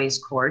Pathways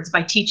cords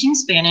by teaching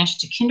Spanish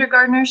to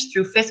kindergartners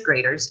through 5th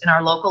graders in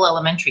our local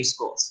elementary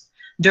schools.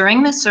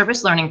 During this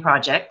service learning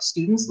project,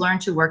 students learn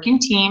to work in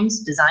teams,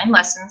 design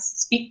lessons,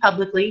 speak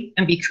publicly,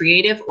 and be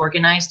creative,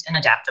 organized, and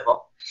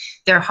adaptable.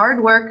 Their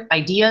hard work,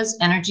 ideas,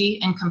 energy,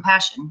 and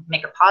compassion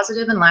make a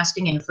positive and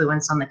lasting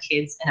influence on the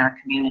kids in our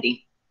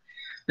community.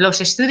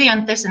 Los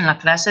estudiantes en la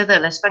clase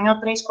del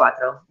Español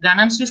 3-4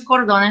 ganan sus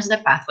cordones de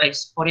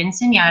Pathways por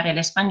enseñar el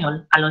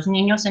español a los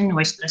niños en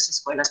nuestras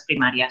escuelas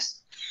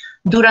primarias.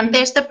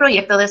 Durante este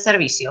proyecto de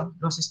servicio,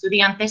 los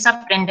estudiantes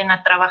aprenden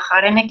a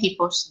trabajar en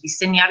equipos,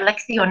 diseñar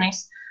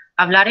lecciones,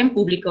 hablar en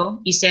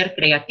público y ser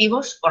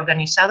creativos,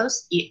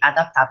 organizados y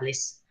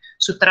adaptables.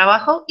 Su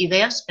trabajo,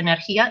 ideas,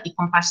 energía y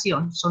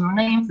compasión son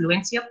una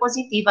influencia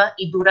positiva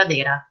y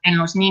duradera en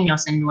los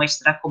niños en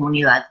nuestra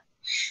comunidad.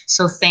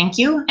 So thank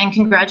you and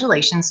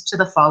congratulations to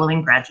the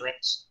following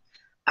graduates.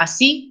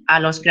 Así, a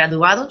los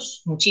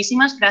graduados,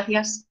 muchísimas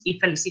gracias y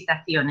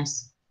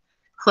felicitaciones.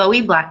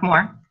 Chloe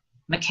Blackmore,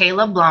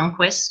 Michaela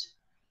Blomquist,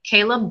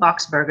 Caleb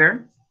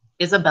Boxberger,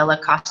 Isabella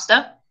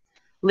Costa,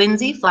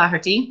 Lindsay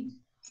Flaherty,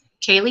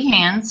 Kaylee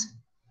Hands,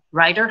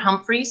 Ryder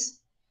Humphreys,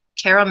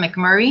 Kara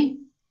McMurray,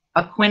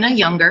 Aquina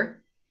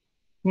Younger,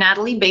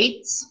 Natalie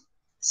Bates,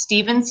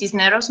 Steven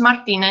Cisneros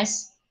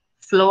Martinez,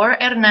 Flor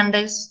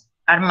Hernandez,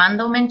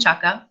 Armando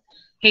Menchaca,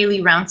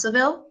 Haley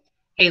Rounceville,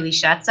 Haley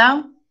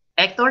Schatzow,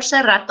 Hector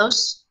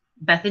Serratos,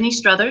 Bethany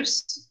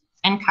Struthers,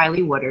 and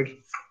Kylie Woodard.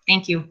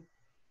 Thank you.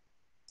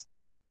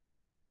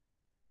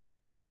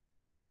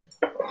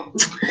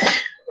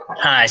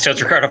 Hi, so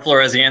it's Ricardo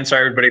Flores again.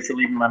 Sorry, everybody, for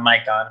leaving my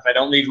mic on. If I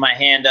don't leave my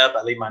hand up,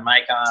 I leave my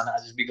mic on.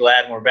 I'll just be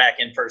glad when we're back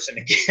in person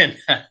again.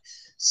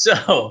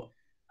 So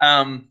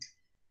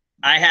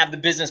I have the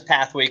business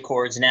pathway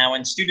cords now,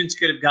 and students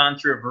could have gone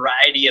through a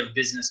variety of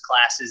business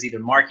classes, either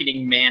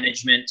marketing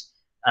management,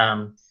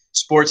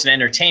 sports and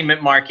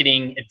entertainment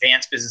marketing,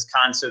 advanced business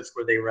concepts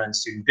where they run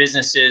student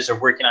businesses, or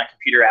working on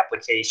computer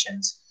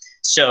applications.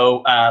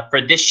 So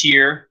for this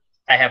year,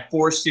 I have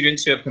 4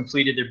 students who have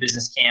completed their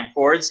business camp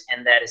cords,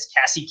 and that is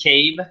Cassie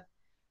Cabe,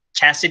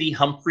 Cassidy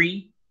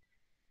Humphrey,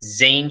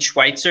 Zane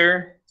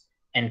Schweitzer,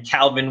 and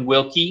Calvin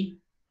Wilkie.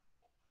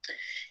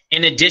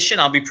 In addition,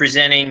 I'll be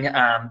presenting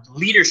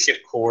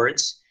leadership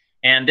cords,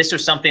 and this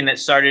was something that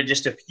started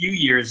just a few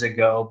years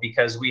ago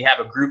because we have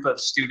a group of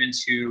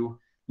students who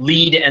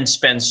lead and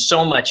spend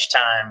so much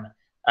time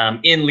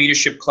in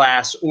leadership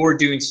class or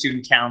doing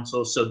student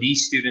council. So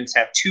these students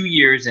have 2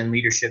 years in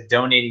leadership,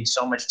 donating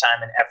so much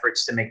time and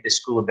efforts to make this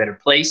school a better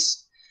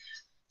place.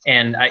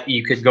 And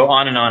you could go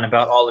on and on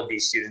about all of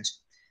these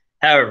students.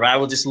 However, I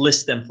will just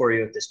list them for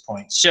you at this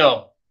point.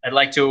 So I'd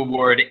like to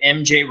award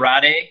MJ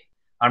Rade,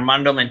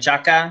 Armando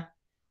Menchaca,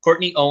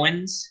 Courtney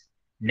Owens,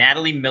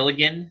 Natalie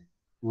Milligan,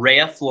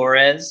 Rhea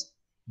Flores,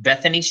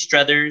 Bethany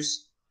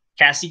Struthers,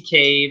 Cassie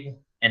Cave,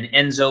 and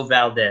Enzo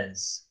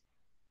Valdez.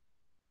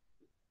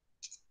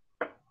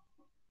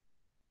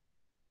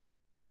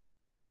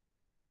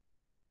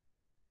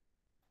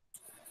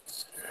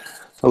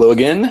 Hello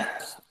again.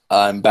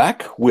 I'm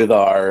back with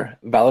our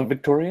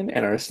valedictorian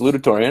and our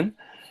salutatorian.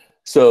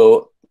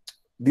 So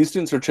these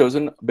students are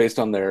chosen based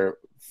on their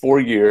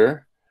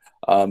 4-year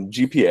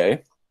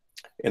GPA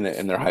in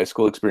their high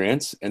school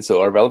experience. And so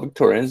our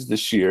valedictorians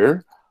this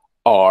year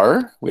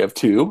are, we have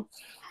 2.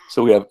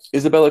 So we have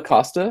Isabella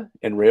Costa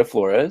and Rhea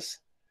Flores.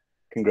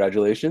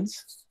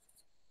 Congratulations.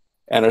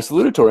 And our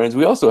salutatorians,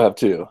 we also have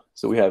 2.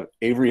 So we have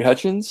Avery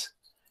Hutchins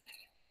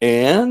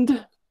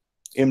and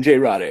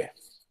MJ Rade.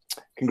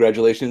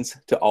 Congratulations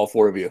to all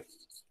 4 of you.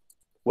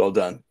 Well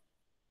done.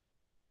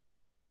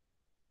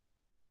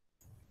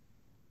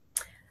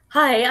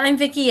 Hi, I'm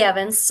Vicki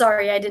Evans.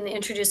 Sorry, I didn't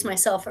introduce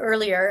myself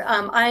earlier.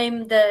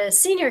 I'm the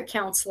senior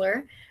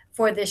counselor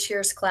for this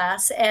year's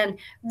class and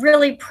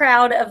really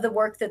proud of the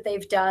work that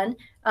they've done.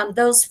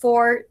 Those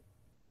 4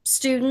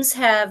 students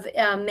have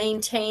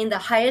maintained the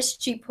highest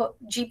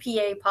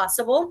GPA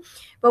possible,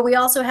 but we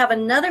also have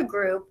another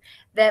group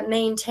that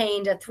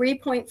maintained a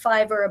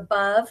 3.5 or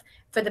above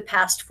for the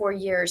past 4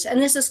 years.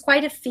 And this is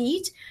quite a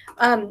feat.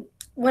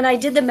 When I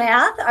did the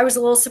math, I was a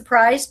little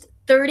surprised.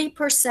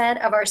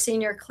 30% of our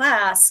senior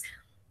class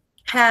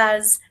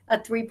has a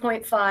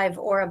 3.5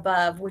 or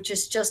above, which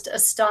is just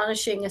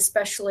astonishing,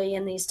 especially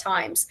in these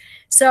times.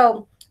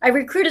 So I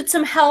recruited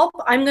some help.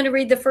 I'm going to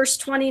read the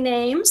first 20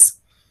 names,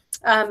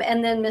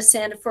 and then Ms.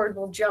 Sandiford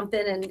will jump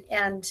in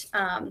and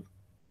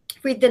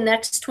read the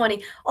next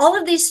 20. All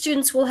of these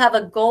students will have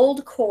a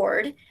gold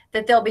cord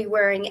that they'll be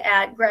wearing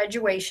at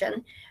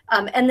graduation.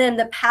 And then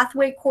the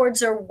pathway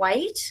cords are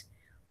white.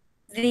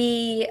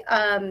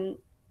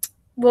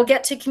 We'll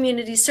get to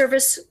community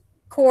service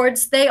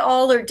cords. They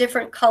all are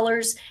different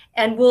colors,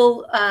 and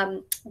we'll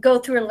go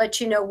through and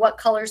let you know what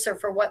colors are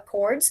for what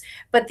cords.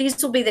 But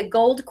these will be the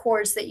gold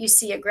cords that you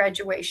see at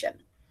graduation.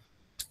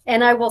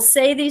 And I will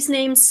say these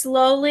names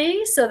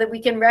slowly so that we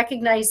can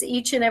recognize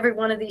each and every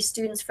one of these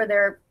students for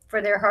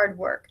for their hard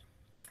work.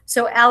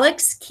 So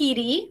Alex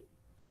Keaty,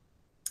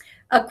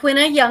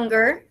 Aquina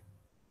Younger,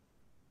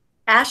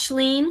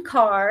 Ashleen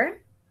Carr,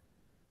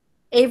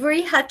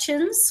 Avery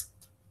Hutchins,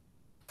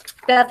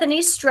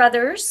 Bethany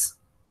Struthers,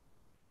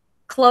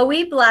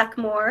 Chloe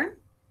Blackmore,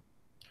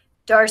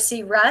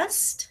 Darcy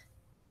Rust,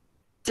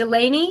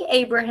 Delaney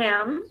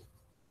Abraham,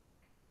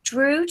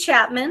 Drew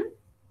Chapman,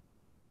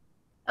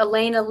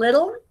 Elena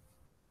Little,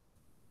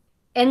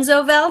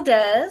 Enzo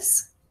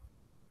Valdez,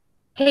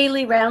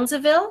 Haley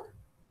Roundsville,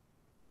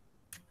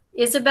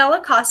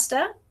 Isabella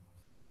Costa,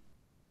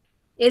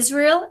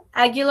 Israel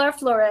Aguilar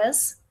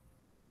Flores,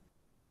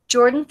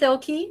 Jordan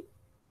Thilke,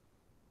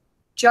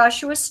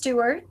 Joshua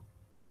Stewart,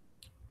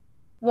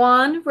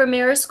 Juan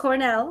Ramirez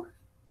Cornell,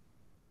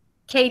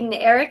 Caden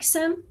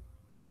Erickson,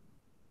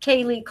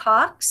 Kaylee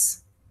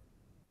Cox,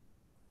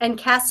 and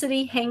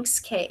Cassidy Hanks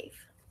Cave.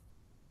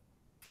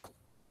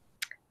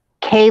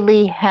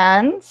 Kaylee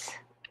Hens,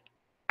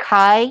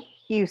 Kai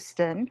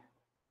Houston,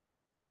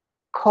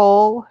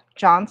 Cole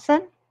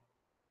Johnson,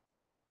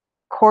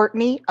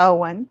 Courtney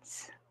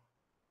Owens,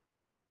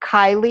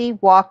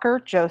 Kylie Walker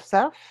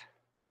Joseph,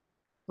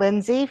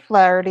 Lindsay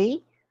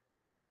Flaherty,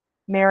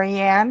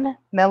 Marianne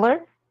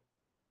Miller,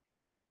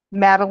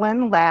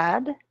 Madeline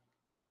Ladd,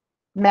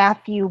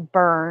 Matthew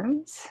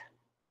Burns,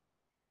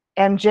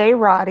 MJ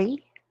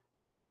Roddy,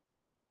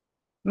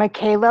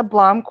 Michaela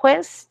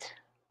Blomquist,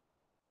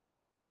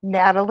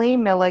 Natalie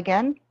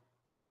Milligan,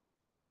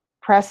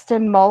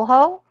 Preston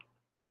Mulho,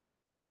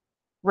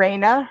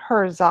 Raina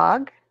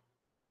Herzog,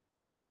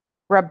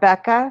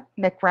 Rebecca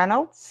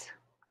McReynolds,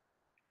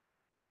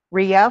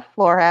 Rhea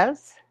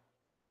Flores,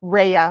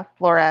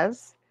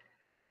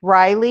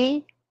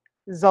 Riley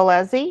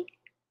Zolezi,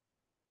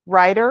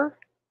 Ryder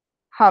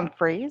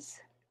Humphreys,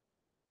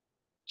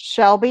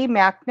 Shelby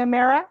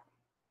McNamara,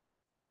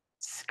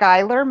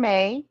 Skylar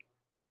May,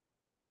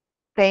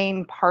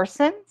 Thane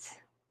Parsons,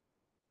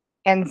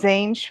 and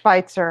Zane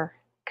Schweitzer.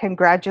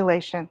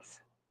 Congratulations.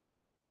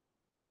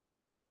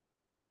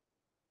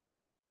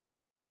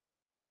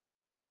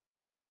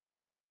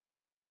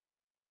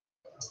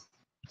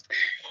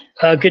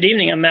 Good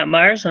evening. I'm Matt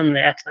Myers. I'm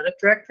the athletic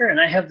director, and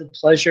I have the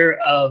pleasure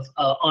of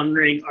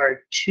honoring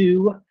our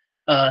two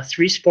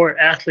three-sport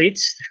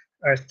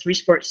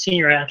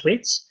senior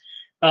athletes.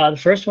 The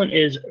first one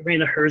is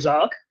Raina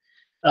Herzog.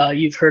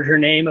 You've heard her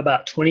name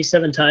about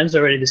 27 times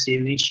already this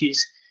evening.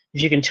 She's,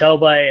 as you can tell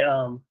by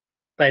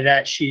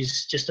that,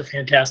 she's just a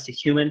fantastic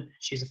human.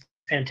 She's a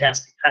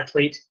fantastic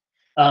athlete.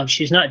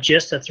 She's not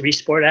just a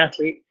three-sport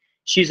athlete.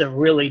 She's a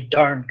really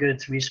darn good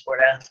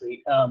three-sport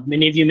athlete.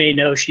 Many of you may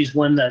know she's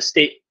won the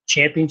state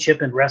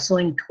championship in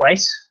wrestling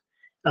twice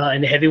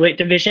in the heavyweight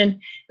division.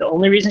 The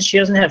only reason she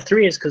doesn't have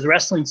three is because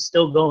wrestling's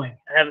still going.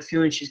 I have a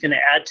feeling she's going to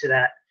add to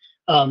that.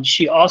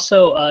 She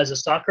also is a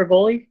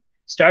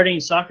starting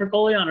soccer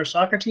goalie on her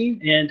soccer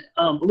team. And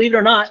believe it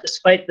or not,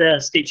 despite the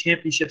state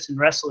championships in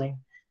wrestling,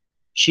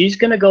 she's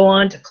going to go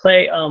on to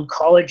play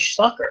college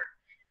soccer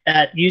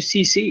at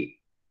UCC.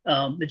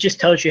 It just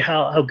tells you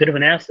how good of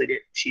an athlete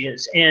she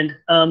is. And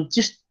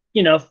just,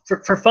 you know,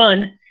 for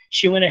fun,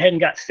 she went ahead and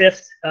got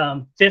fifth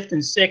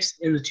and sixth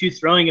in the two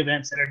throwing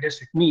events at our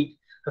district meet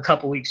a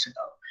couple weeks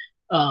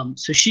ago.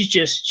 So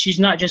she's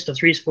not just a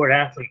three-sport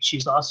athlete.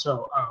 She's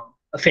also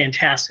a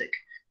fantastic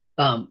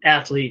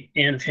athlete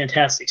and a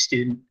fantastic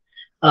student.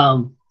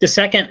 The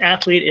second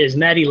athlete is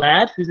Maddie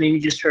Ladd, whose name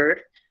you just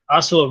heard,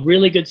 also a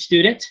really good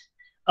student.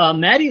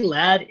 Maddie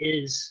Ladd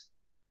is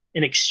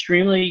an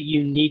extremely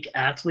unique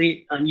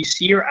athlete. You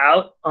see her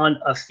out on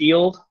a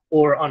field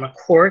or on a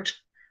court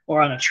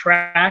or on a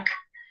track,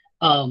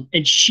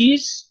 and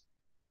she's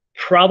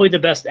probably the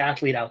best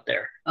athlete out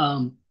there.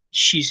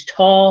 She's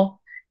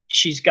tall.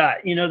 She's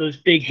got, you know, those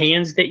big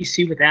hands that you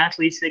see with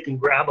athletes. They can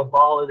grab a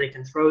ball or they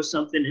can throw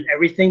something, and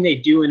everything they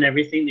do and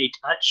everything they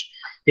touch,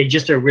 they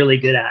just are really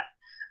good at.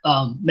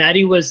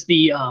 Maddie was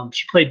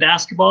she played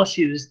basketball.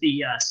 She was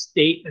the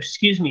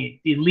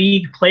the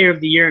league player of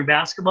the year in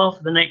basketball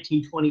for the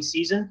 1920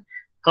 season.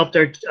 Helped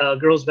our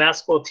girls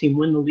basketball team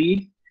win the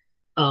league.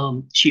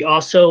 She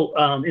also,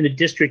 in the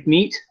district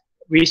meet,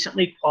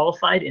 recently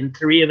qualified in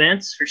 3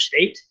 events for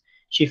state.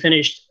 She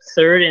finished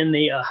 3rd in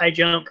the high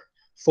jump,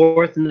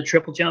 4th in the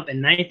triple jump,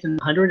 and 9th in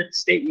the 100 at the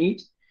state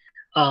meet.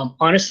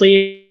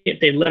 Honestly, if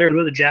they let her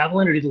do the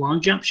javelin or do the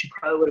long jump, she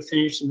probably would have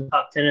finished in the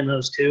top 10 in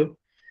those two.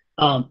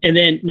 And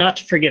then not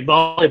to forget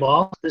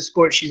volleyball, the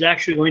sport she's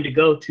actually going to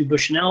go to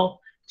Bushnell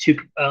to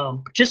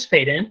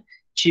participate in.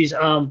 She's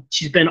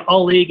been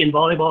all league in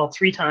volleyball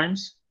 3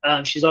 times.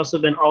 She's also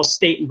been all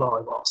state in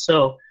volleyball.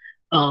 So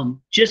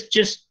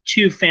just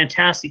two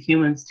fantastic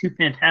humans, 2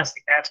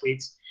 fantastic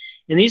athletes.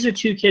 And these are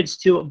 2 kids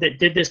too that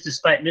did this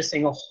despite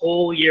missing a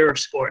whole year of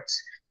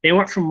sports. They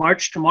went from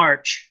March to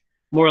March,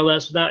 more or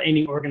less, without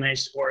any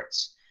organized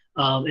sports.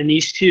 And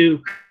these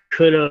 2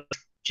 could have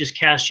just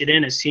cashed it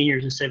in as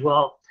seniors and said,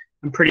 well,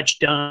 I'm pretty much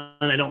done.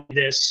 I don't do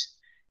this.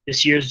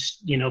 This year's,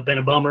 you know, been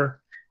a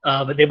bummer.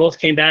 But they both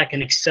came back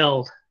and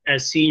excelled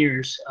as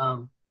seniors,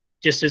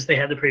 just as they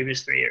had the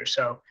previous 3 years.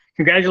 So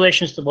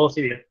congratulations to both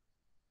of you.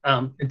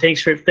 And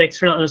thanks for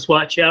letting us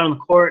watch you out on the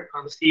court,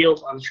 on the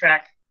field, on the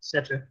track,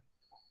 etc.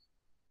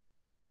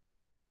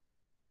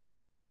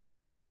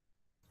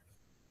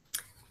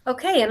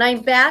 Okay, and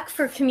I'm back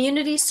for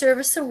Community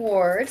Service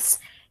Awards.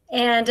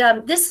 And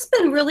this has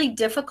been really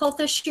difficult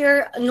this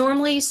year.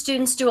 Normally,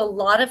 students do a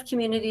lot of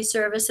community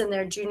service in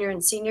their junior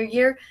and senior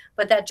year,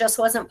 but that just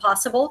wasn't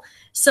possible.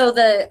 So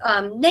the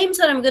names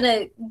that I'm going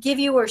to give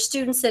you are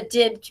students that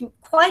did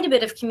quite a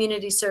bit of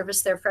community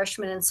service their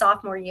freshman and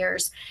sophomore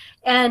years.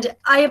 And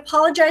I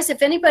apologize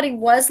if anybody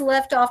was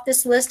left off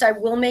this list. I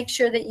will make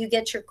sure that you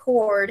get your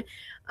cord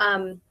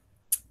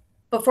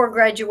before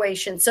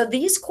graduation. So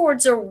these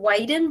cords are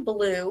white and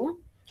blue,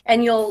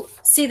 and you'll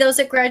see those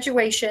at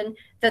graduation.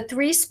 The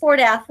 3-sport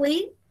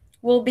athlete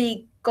will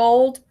be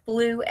gold,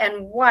 blue,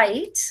 and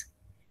white.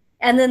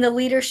 And then the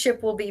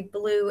leadership will be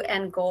blue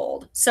and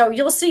gold. So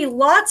you'll see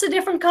lots of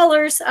different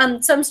colors.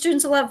 Some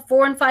students will have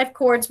 4 and 5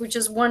 cords, which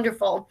is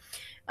wonderful.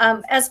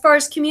 As far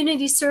as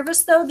community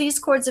service, though, these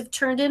cords have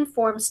turned in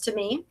forms to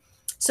me.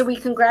 So we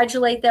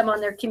congratulate them on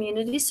their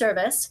community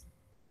service.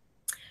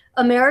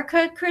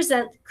 America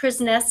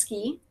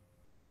Krasneski,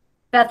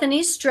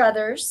 Bethany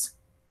Struthers,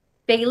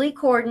 Bailey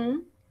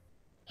Corden,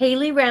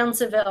 Haley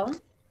Roundsville,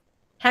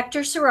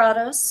 Hector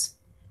Serratos,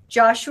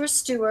 Joshua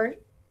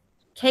Stewart,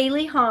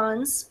 Kaylee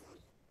Hans,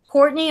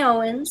 Courtney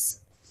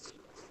Owens,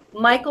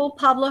 Michael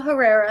Pablo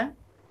Herrera,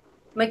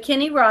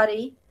 McKinney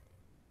Roddy,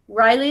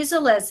 Riley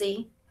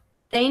Zalezi,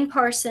 Thane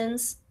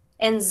Parsons,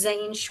 and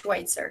Zane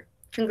Schweitzer.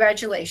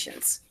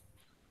 Congratulations.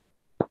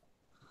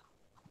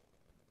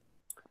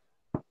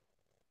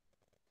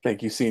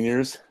 Thank you,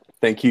 seniors.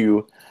 Thank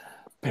you,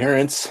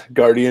 parents,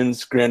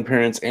 guardians,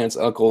 grandparents, aunts,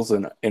 uncles,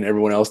 and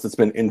everyone else that's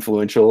been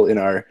influential in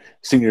our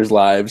seniors'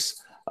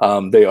 lives.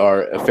 They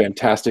are a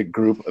fantastic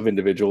group of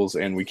individuals,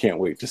 and we can't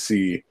wait to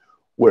see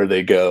where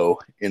they go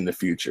in the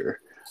future.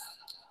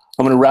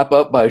 I'm going to wrap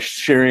up by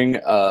sharing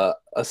a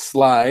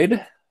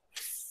slide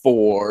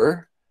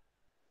for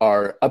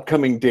our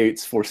upcoming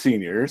dates for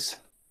seniors.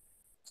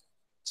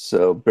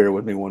 So bear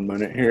with me one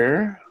minute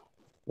here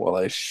while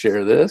I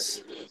share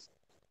this.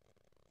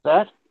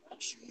 That?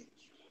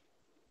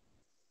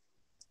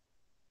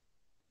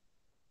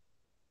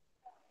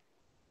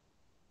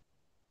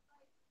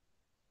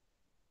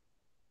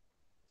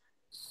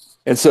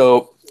 And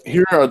so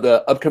here are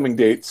the upcoming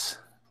dates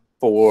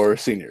for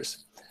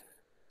seniors.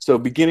 So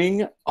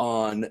beginning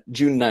on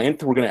June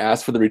 9th, we're going to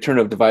ask for the return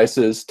of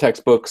devices,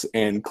 textbooks,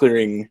 and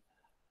clearing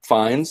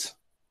fines.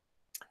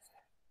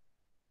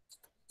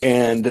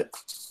 And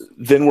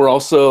then we're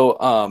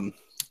also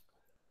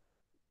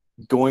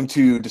going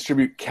to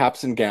distribute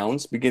caps and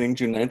gowns beginning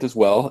June 9th as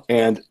well.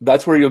 And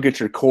that's where you'll get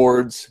your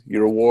cords,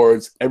 your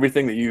awards,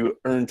 everything that you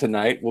earn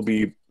tonight will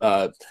be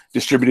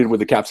distributed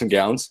with the caps and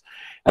gowns.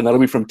 And that'll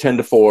be from 10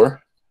 to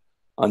 4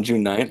 on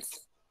June 9th.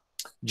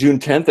 June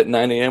 10th at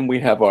 9 a.m. we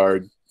have our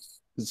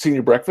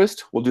senior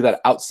breakfast. We'll do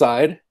that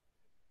outside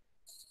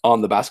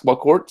on the basketball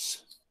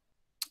courts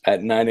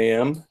at 9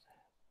 a.m.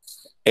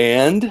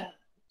 And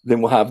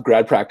then we'll have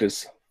grad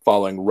practice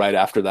following right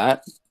after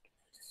that.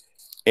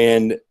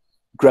 And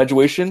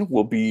graduation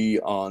will be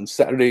on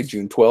Saturday,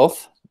 June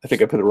 12th. I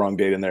think I put the wrong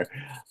date in there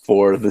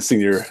for the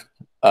senior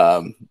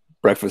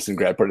breakfast and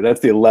grad party.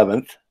 That's the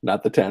 11th,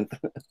 not the 10th.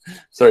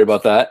 Sorry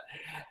about that.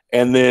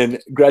 And then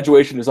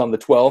graduation is on the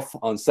 12th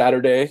on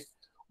Saturday.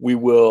 We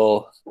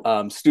will,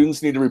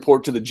 students need to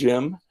report to the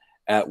gym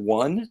at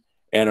 1,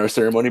 and our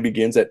ceremony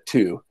begins at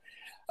 2.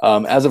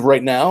 As of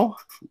right now,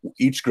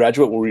 each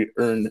graduate will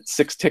earn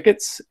 6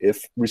 tickets.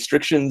 If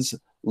restrictions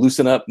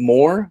loosen up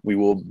more, we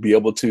will be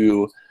able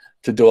to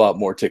dole out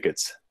more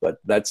tickets, but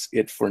that's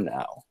it for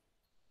now.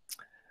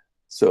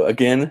 So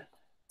again,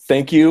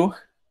 thank you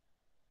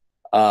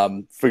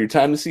for your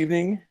time this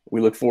evening.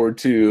 We look forward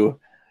to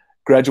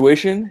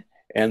graduation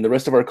and the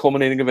rest of our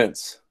culminating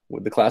events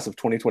with the class of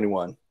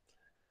 2021.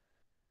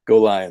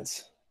 Go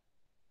Lions.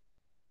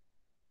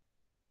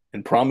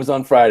 And prom is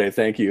on Friday.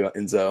 Thank you,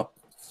 Enzo.